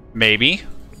 Maybe.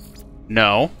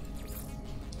 No.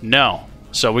 No.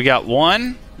 So we got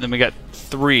 1, then we got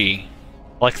 3.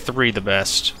 I like 3 the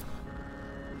best.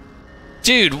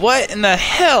 Dude, what in the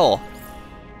hell?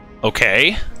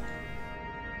 Okay.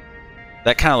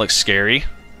 That kind of looks scary.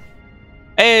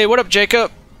 Hey, what up,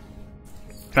 Jacob?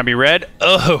 Can I be red?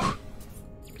 Oh.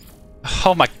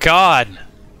 Oh my god.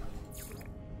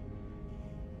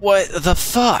 What the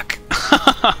fuck?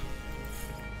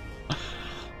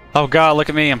 Oh god, look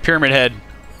at me. I'm Pyramid Head.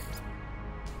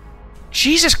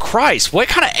 Jesus Christ. What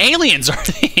kind of aliens are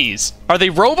these? Are they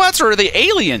robots or are they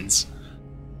aliens?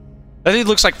 That thing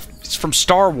looks like it's from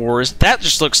Star Wars. That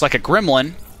just looks like a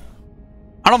gremlin.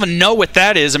 I don't even know what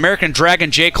that is. American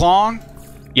Dragon J. Klong?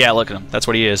 Yeah, look at him. That's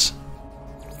what he is.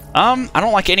 I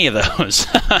don't like any of those.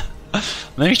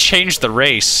 Let me change the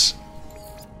race.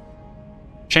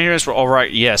 Change the race for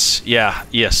alright, yes. Yeah,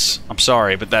 yes. I'm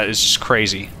sorry, but that is just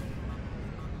crazy.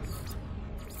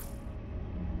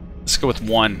 Let's go with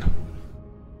 1.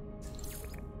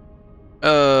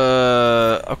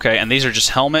 Okay, and these are just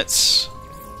helmets.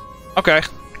 Okay.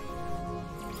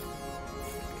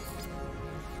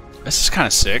 This is kind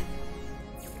of sick.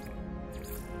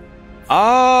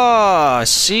 Ah, I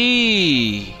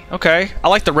see. Okay, I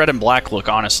like the red and black look,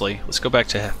 honestly. Let's go back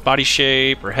to body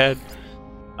shape or head.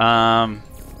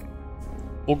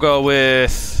 We'll go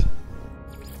with...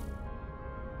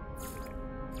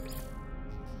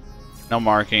 no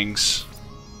markings.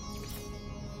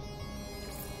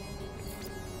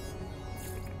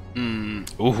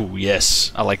 Ooh,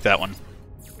 yes. I like that one.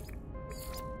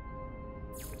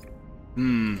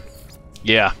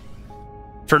 Yeah.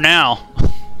 For now.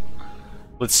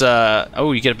 Let's,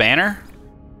 oh, you get a banner?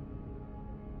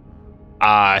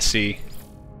 Ah, I see.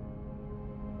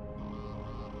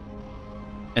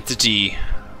 Entity.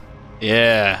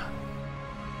 Yeah.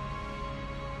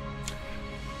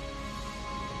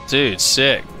 Dude,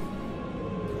 sick.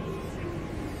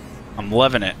 I'm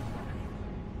loving it.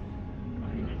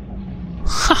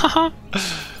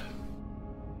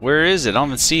 Where is it? I don't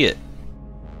even see it.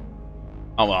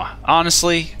 Oh well,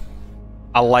 honestly,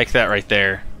 I like that right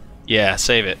there. Yeah,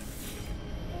 save it.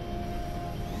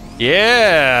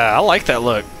 Yeah, I like that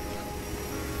look.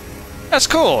 That's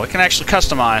cool. It can actually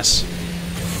customize.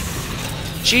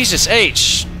 Jesus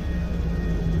H.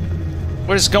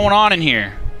 What is going on in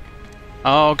here?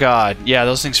 Oh god. Yeah,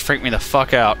 those things freak me the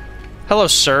fuck out. Hello,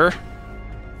 sir.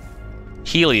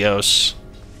 Helios.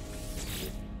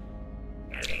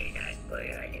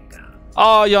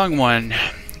 Oh, young one.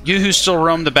 You who still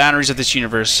roam the boundaries of this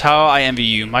universe, how I envy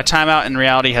you. My time out in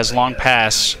reality has long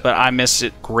passed, but I miss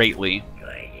it greatly.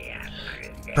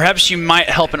 Perhaps you might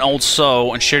help an old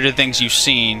soul and share the things you've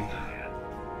seen.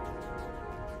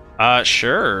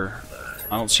 Sure.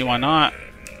 I don't see why not.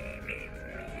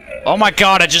 Oh my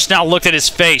god, I just now looked at his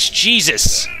face.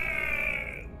 Jesus.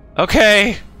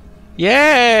 Okay.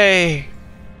 Yay.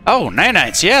 Oh,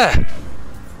 nanites, yeah.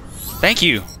 Thank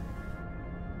you.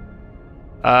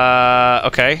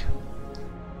 Okay.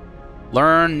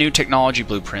 Learn new technology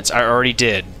blueprints. I already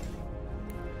did.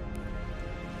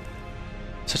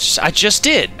 So I just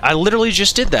did. I literally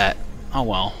just did that. Oh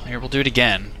well. Here, we'll do it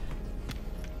again.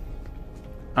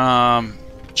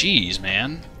 Jeez,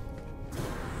 man.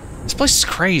 This place is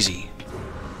crazy.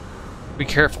 Be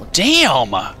careful.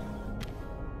 Damn! Oh,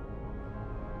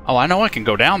 I know I can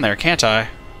go down there, can't I?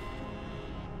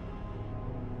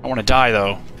 I want to die,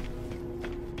 though.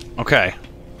 Okay.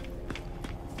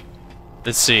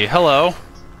 Let's see. Hello.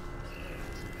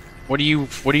 What do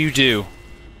you do?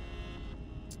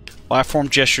 Platform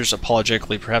gestures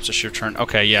apologetically. Perhaps it's your turn.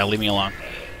 Okay, yeah, leave me alone.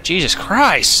 Jesus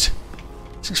Christ!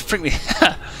 This thing's freak me.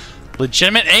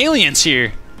 Legitimate aliens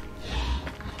here.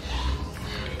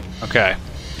 Okay.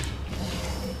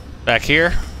 Back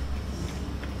here.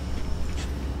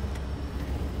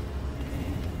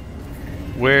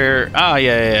 Where? Oh,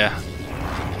 yeah.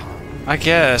 I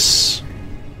guess.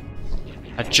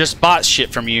 I just bought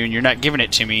shit from you and you're not giving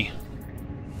it to me.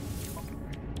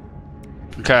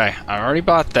 Okay, I already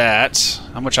bought that.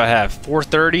 How much I have?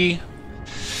 430.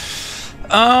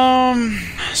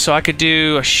 So I could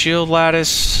do a shield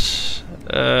lattice.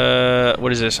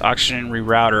 What is this? Oxygen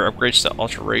rerouter upgrades to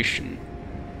alteration.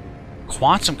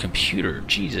 Quantum computer.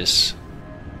 Jesus.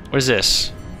 What is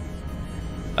this?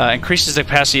 Increases the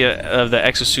capacity of the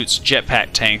exosuit's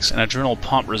jetpack tanks and adrenal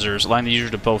pump reserves, allowing the user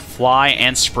to both fly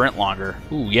and sprint longer.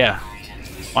 Ooh, yeah.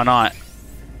 Why not?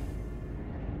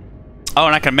 Oh,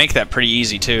 and I can make that pretty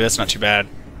easy, too. That's not too bad.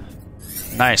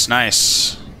 Nice,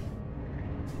 nice.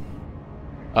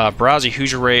 Browse a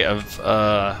huge array of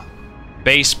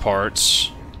base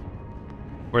parts.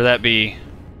 Where'd that be?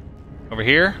 Over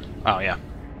here? Oh, yeah.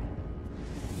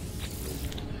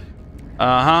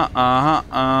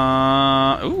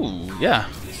 Ooh, yeah.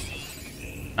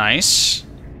 Nice.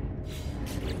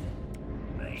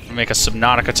 Make a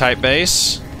Subnautica type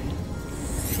base.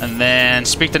 And then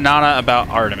speak to Nana about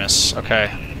Artemis.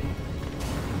 Okay.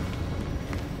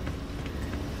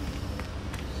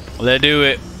 Let's do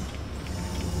it.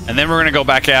 And then we're gonna go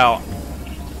back out.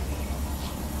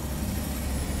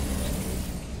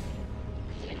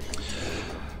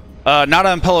 Nada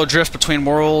and Pello drift between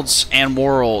worlds and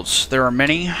worlds. There are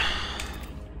many.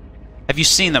 Have you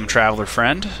seen them, traveler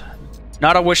friend?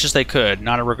 Nada wishes they could.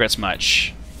 Nada regrets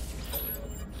much.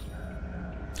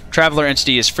 Traveler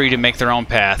entity is free to make their own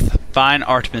path. Find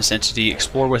Artemis entity,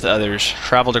 explore with others,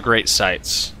 travel to great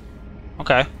sights.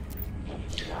 Okay.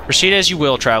 Proceed as you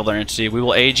will, traveler entity. We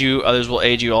will aid you, others will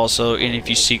aid you also, and if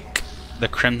you seek the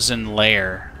Crimson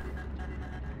Lair.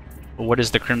 What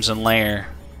is the Crimson Lair?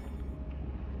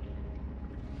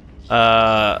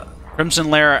 Crimson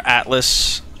Lair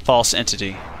Atlas, false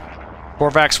entity.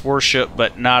 Korvax worship,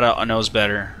 but Nada knows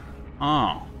better.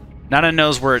 Oh. Nada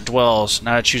knows where it dwells.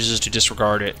 Nada chooses to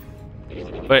disregard it.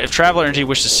 But if Traveler Entity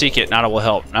wishes to seek it, Nada will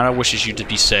help. Nada wishes you to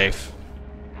be safe.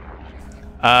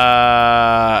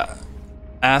 Ask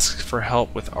for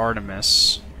help with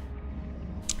Artemis.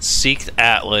 Seek the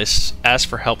Atlas. Ask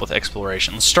for help with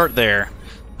exploration. Let's start there.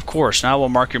 Of course, Nada will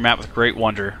mark your map with great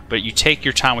wonder, but you take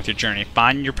your time with your journey.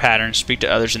 Find your pattern. Speak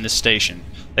to others in this station.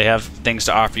 They have things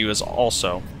to offer you as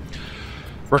also.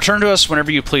 Return to us whenever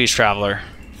you please, Traveler.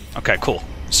 Okay, cool.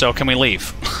 So, can we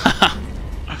leave?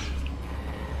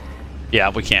 Yeah,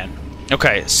 we can.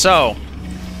 Okay, so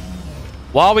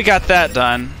while we got that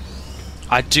done,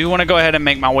 I do want to go ahead and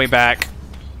make my way back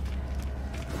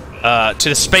to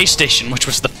the space station, which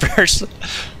was the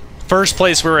first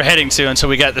place we were heading to until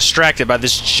we got distracted by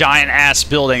this giant-ass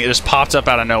building. It just popped up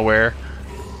out of nowhere.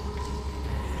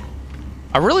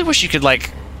 I really wish you could,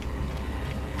 like...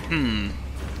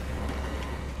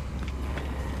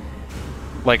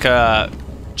 Like,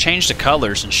 change the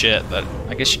colors and shit, but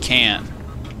I guess you can't.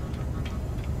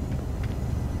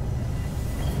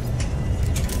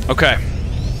 Okay.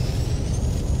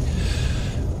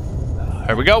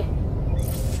 Here we go.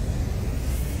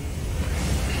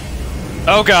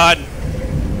 Oh god.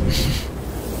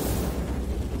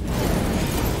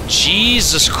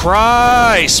 Jesus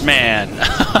Christ, man.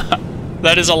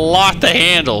 That is a lot to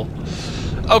handle.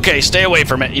 Okay, stay away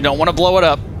from it. You don't want to blow it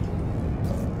up.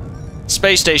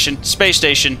 Space station. Space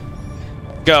station.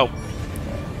 Go.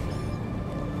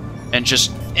 And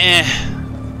just...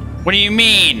 What do you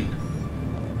mean?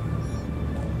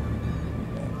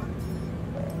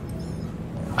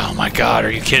 Oh my god,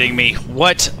 are you kidding me?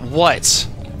 What? What?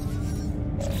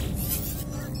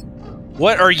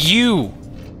 What are you?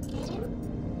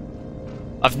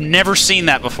 I've never seen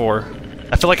that before.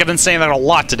 I feel like I've been saying that a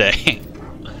lot today.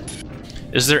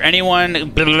 Is there anyone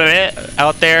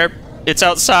out there? It's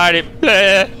outside.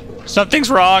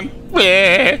 Something's wrong.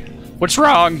 What's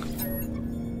wrong?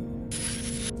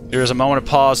 There is a moment of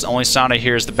pause. The only sound I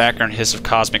hear is the background hiss of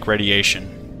cosmic radiation.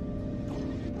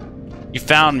 You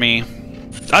found me.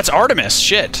 That's Artemis.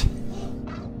 Shit.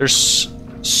 There's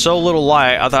so little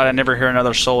light. I thought I'd never hear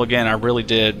another soul again. I really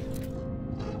did.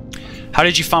 How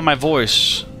did you find my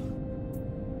voice?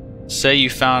 Say you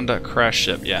found a crash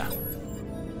ship. Yeah.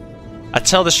 I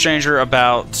tell the stranger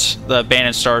about the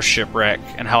abandoned star shipwreck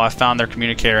and how I found their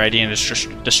communicator ID and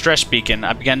distress beacon.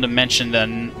 I began to mention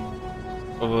the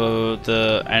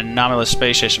anomalous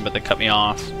space station, but they cut me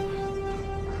off.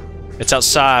 It's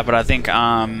outside, but I think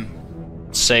I'm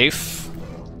safe.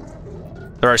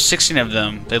 There are 16 of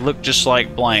them. They look just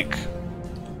like blank.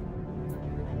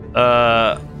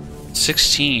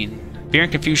 16. Fear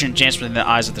and confusion danced within the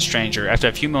eyes of the stranger. After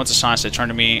a few moments of silence, they turned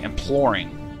to me,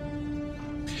 imploring.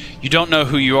 You don't know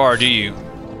who you are, do you?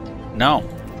 No.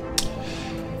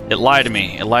 It lied to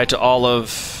me. It lied to all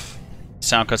of...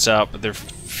 Sound cuts out, but their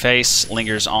face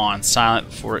lingers on, silent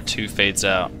before it too fades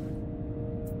out.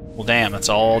 Well, damn, that's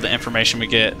all the information we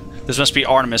get. This must be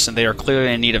Artemis, and they are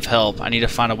clearly in need of help. I need to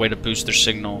find a way to boost their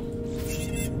signal.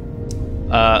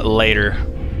 Later.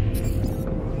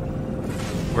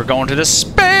 We're going to the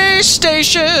space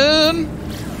station!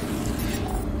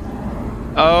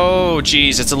 Oh,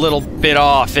 geez, it's a little bit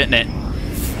off, isn't it?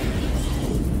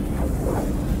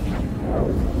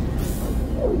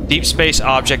 Deep space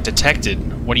object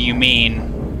detected. What do you mean?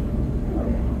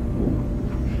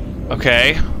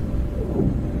 Okay.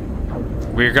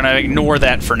 We're gonna ignore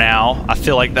that for now. I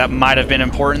feel like that might have been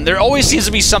important. There always seems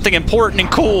to be something important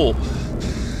and cool.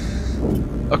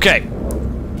 Okay.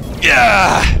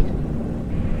 Yeah!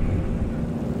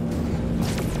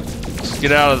 Let's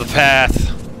get out of the path.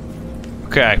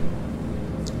 Okay.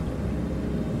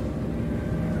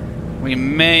 We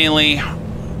mainly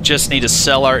just need to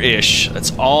sell our ish.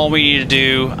 That's all we need to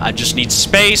do. I just need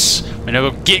space. I'm gonna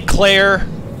go get Claire.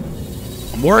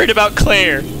 I'm worried about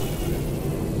Claire.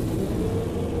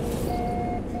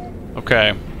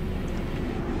 Okay.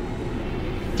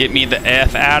 Get me the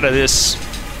F out of this.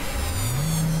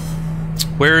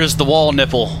 Where is the wall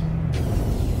nipple?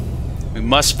 We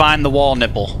must find the wall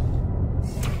nipple.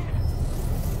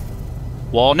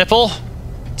 Wall nipple?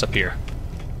 It's up here.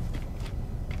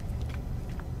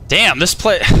 Damn, this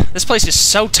place is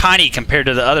so tiny compared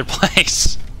to the other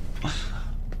place.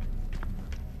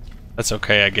 That's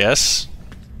okay, I guess.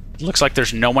 It looks like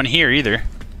there's no one here either.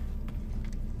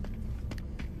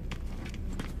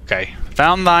 Okay,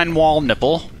 found thine wall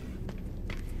nipple.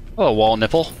 Oh, wall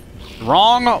nipple.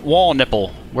 Wrong wall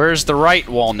nipple. Where's the right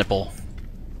wall nipple?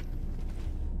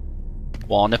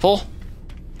 Wall nipple?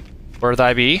 Where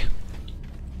thy be?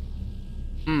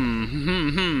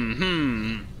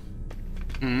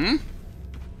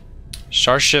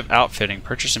 Starship outfitting.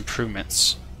 Purchase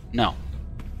improvements. No.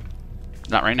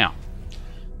 Not right now.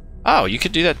 Oh, you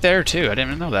could do that there too. I didn't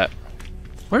even know that.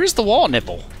 Where is the wall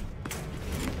nipple?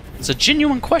 It's a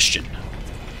genuine question.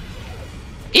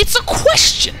 It's a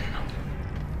question!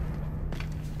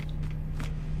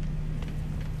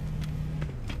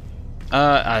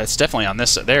 It's definitely on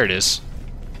this side. There it is.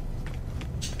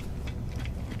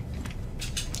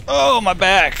 Oh, my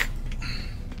back!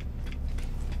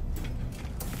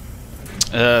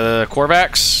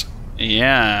 Korvax?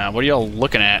 Yeah, what are y'all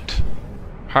looking at?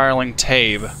 Hireling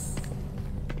Tabe.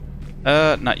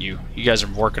 Not you. You guys are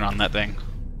working on that thing.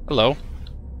 Hello.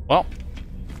 Well.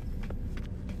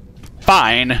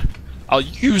 Fine. I'll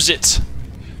use it.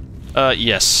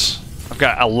 Yes. I've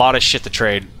got a lot of shit to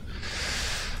trade.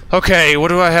 Okay, what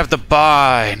do I have to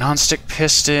buy? Non-stick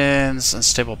pistons,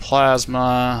 unstable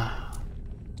plasma.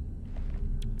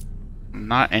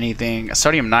 Not anything.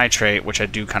 Sodium nitrate, which I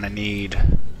do kind of need,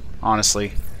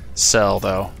 honestly. sell,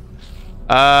 though.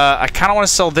 I kind of want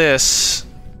to sell this.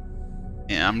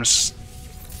 Yeah, I'm just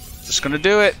gonna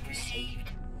do it.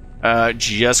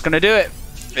 Just gonna do it.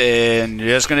 And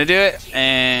just gonna do it. And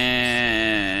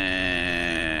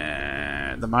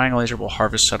the mining laser will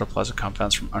harvest cytoplasmic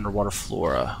compounds from underwater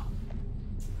flora.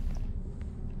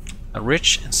 A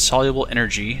rich and soluble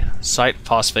energy, site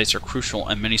phosphates are crucial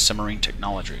in many submarine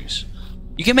technologies.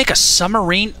 You can make a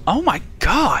submarine? Oh my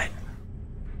god!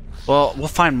 Well, we'll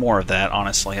find more of that,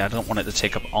 honestly. I don't want it to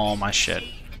take up all my shit.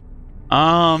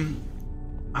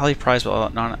 Highly prized,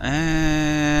 but not...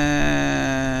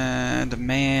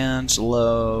 demand's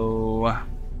low.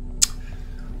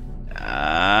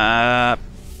 I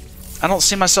don't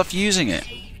see myself using it.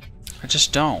 I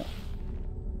just don't.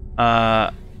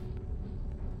 Buying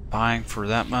for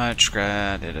that much.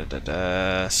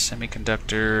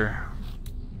 Semiconductor.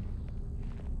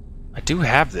 I do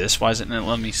have this. Why isn't it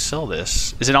letting me sell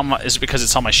this? Is it on my? Is it because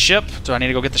it's on my ship? Do I need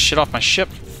to go get the shit off my ship?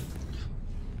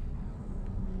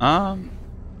 Yeah.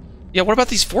 What about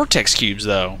these vortex cubes,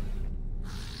 though?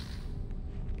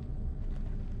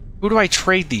 Who do I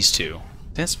trade these to?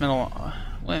 Dense metal.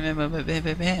 Who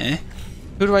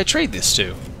do I trade this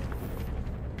to?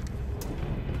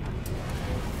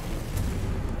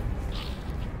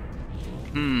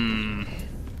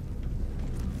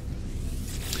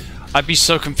 I'd be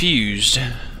so confused.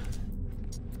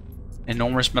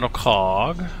 Enormous metal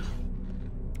cog.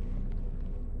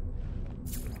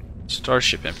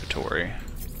 Starship inventory.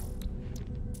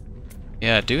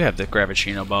 Yeah, I do have the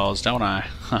gravitino balls, don't I?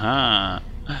 Haha.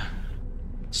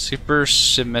 Super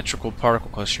symmetrical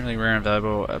particle, extremely rare and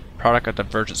valuable, a product of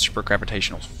divergent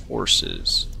supergravitational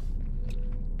forces.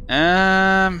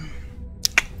 Don't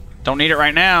need it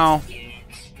right now.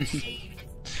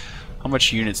 How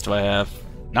much units do I have?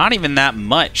 Not even that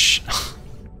much.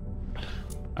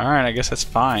 Alright, I guess that's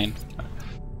fine.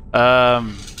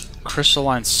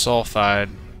 Crystalline sulfide.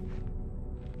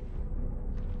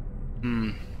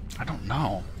 I don't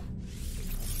know.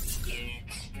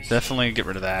 Definitely get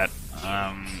rid of that.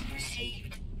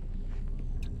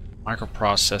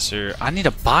 Microprocessor. I need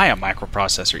to buy a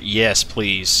microprocessor. Yes,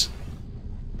 please.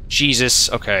 Jesus.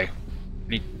 Okay.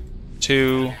 Need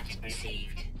 2.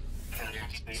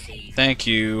 Thank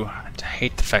you. I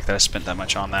hate the fact that I spent that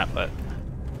much on that, but...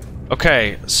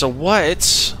 Okay, so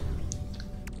what?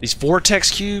 These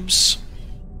vortex cubes?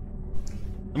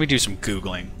 Let me do some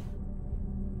Googling.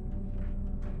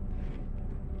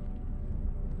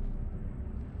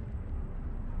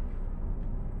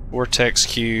 Vortex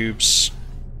cubes.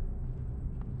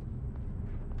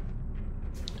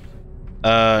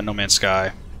 No Man's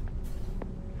Sky.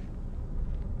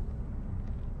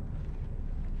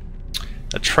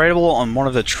 A tradable on one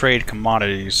of the trade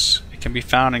commodities. It can be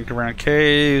found in ground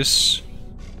caves.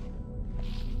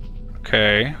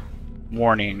 Okay.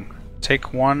 Warning.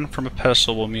 Take 1 from a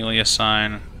pedestal will immediately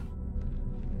assign.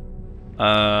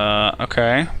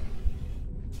 Okay.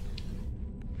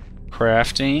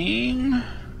 Crafting.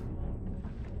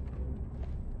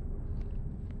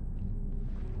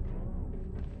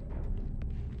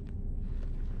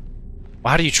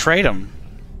 Well, how do you trade them?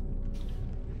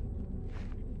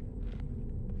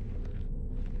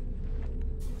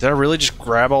 Did I really just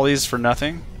grab all these for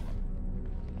nothing?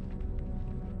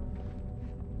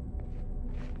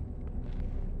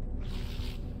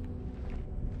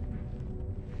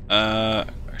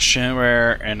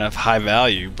 Shareware and of high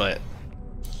value, but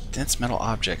dense metal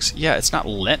objects. Yeah, it's not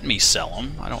letting me sell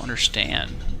them. I don't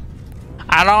understand.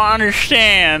 I don't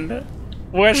understand.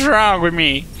 What's wrong with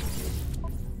me?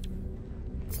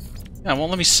 Yeah, it won't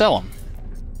let me sell them.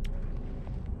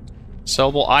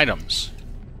 Sellable items.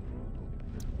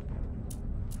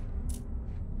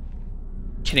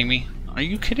 Kidding me? Are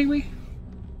you kidding me?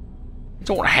 You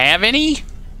don't have any?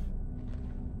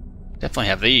 Definitely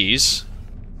have these.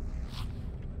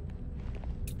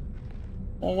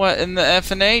 Well, what in the F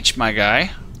and H, my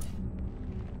guy?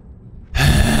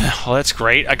 Well, that's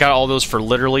great. I got all those for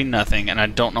literally nothing, and I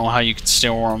don't know how you could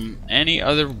store them any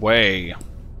other way.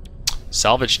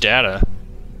 Salvage data.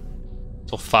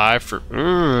 Till 5 for...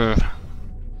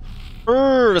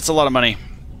 that's a lot of money.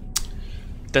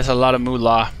 That's a lot of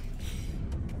moolah.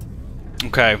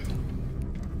 Okay.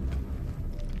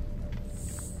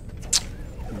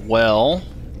 Well...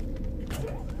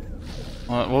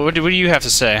 what do you have to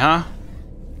say, huh?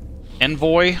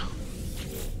 Envoy?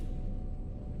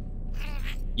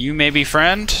 You may be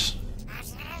friend?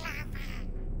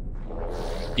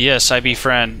 Yes, I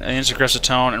befriend. An aggressive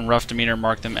tone and rough demeanor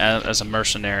mark them as a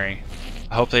mercenary.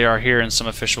 I hope they are here in some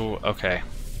official... Okay.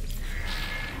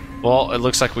 Well, it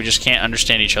looks like we just can't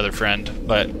understand each other, friend,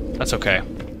 but that's okay.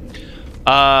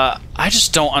 I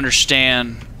just don't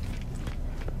understand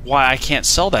why I can't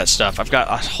sell that stuff. I've got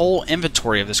a whole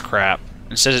inventory of this crap.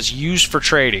 It says it's used for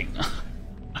trading.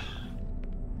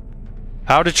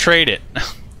 How to trade it.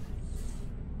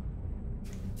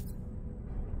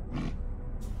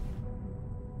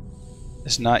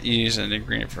 It's not used as an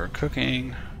ingredient for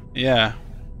cooking. Yeah.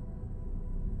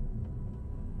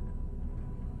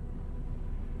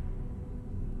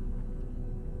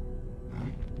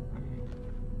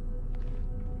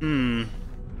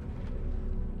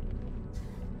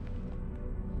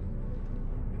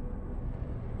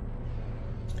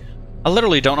 I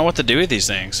literally don't know what to do with these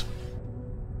things.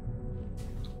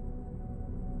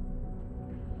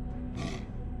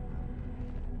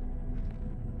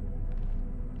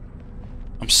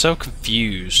 I'm so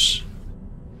confused.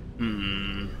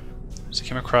 So I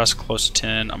came across close to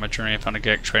 10 on my journey. I found a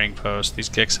geek trading post. These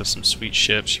geeks have some sweet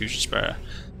ships, huge spare.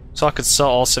 So I could sell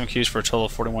all 7 cubes for a total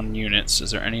of 41 units.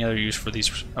 Is there any other use for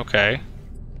these? Okay.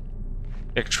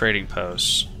 Geek trading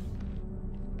posts.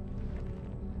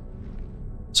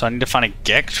 So I need to find a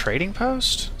geek trading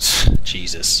post?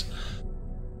 Jesus.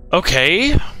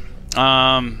 Okay.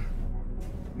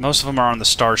 Most of them are on the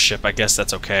starship. I guess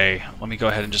that's okay. Let me go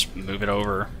ahead and just move it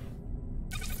over.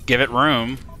 Give it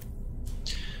room.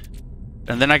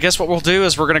 And then I guess what we'll do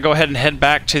is we're going to go ahead and head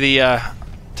back to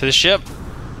the ship.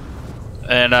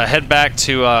 And head back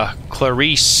to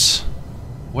Clarice.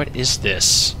 What is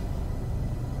this?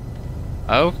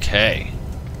 Okay.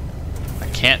 I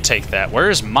can't take that. Where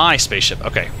is my spaceship?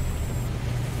 Okay.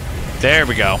 There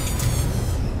we go.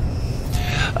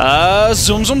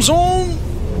 Zoom, zoom, zoom.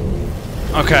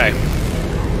 Okay.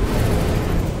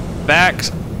 Back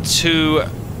to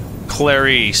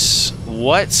Clarice.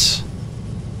 What?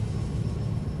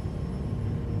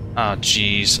 Oh,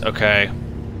 jeez. Okay.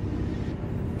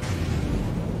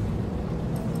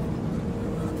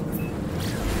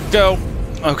 Go.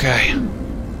 Okay.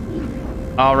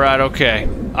 Alright, okay.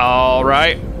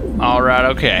 Alright. Alright,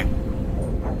 okay.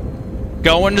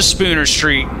 Going to Spooner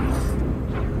Street.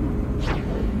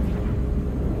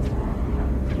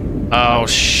 Oh,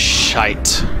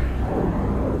 shite.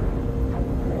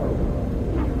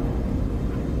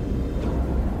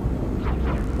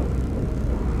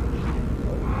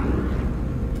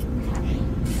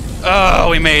 Oh,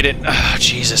 we made it. Oh,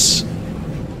 Jesus.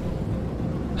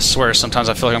 I swear, sometimes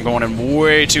I feel like I'm going in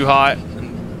way too hot.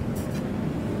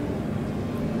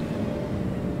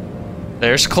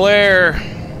 There's Claire.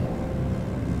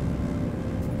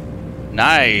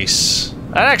 Nice.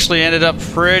 That actually ended up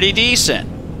pretty decent.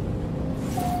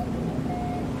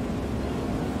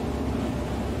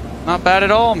 Not bad at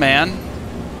all, man.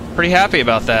 Pretty happy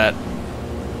about that.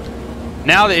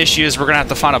 Now the issue is we're going to have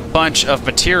to find a bunch of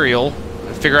material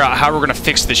and figure out how we're going to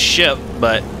fix this ship,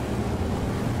 but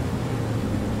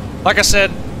like I said,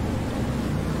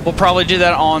 we'll probably do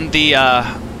that on the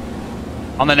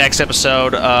next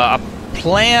episode. I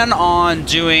plan on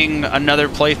doing another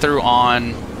playthrough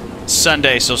on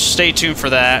Sunday, so stay tuned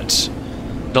for that.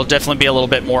 It'll definitely be a little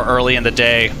bit more early in the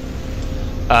day.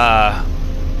 But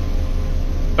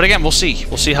again, we'll see.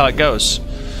 We'll see how it goes.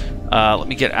 Let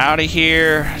me get out of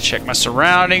here. Check my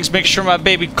surroundings. Make sure my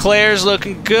baby Claire's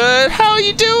looking good. How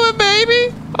you doing,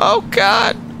 baby? Oh,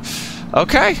 God.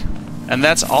 Okay. And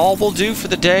that's all we'll do for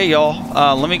the day,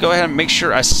 y'all. Let me go ahead and make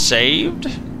sure I saved.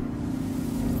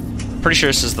 Pretty sure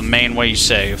this is the main way you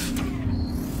save.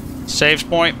 Saves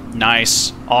point.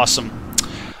 Nice. Awesome.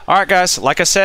 Alright, guys. Like I said,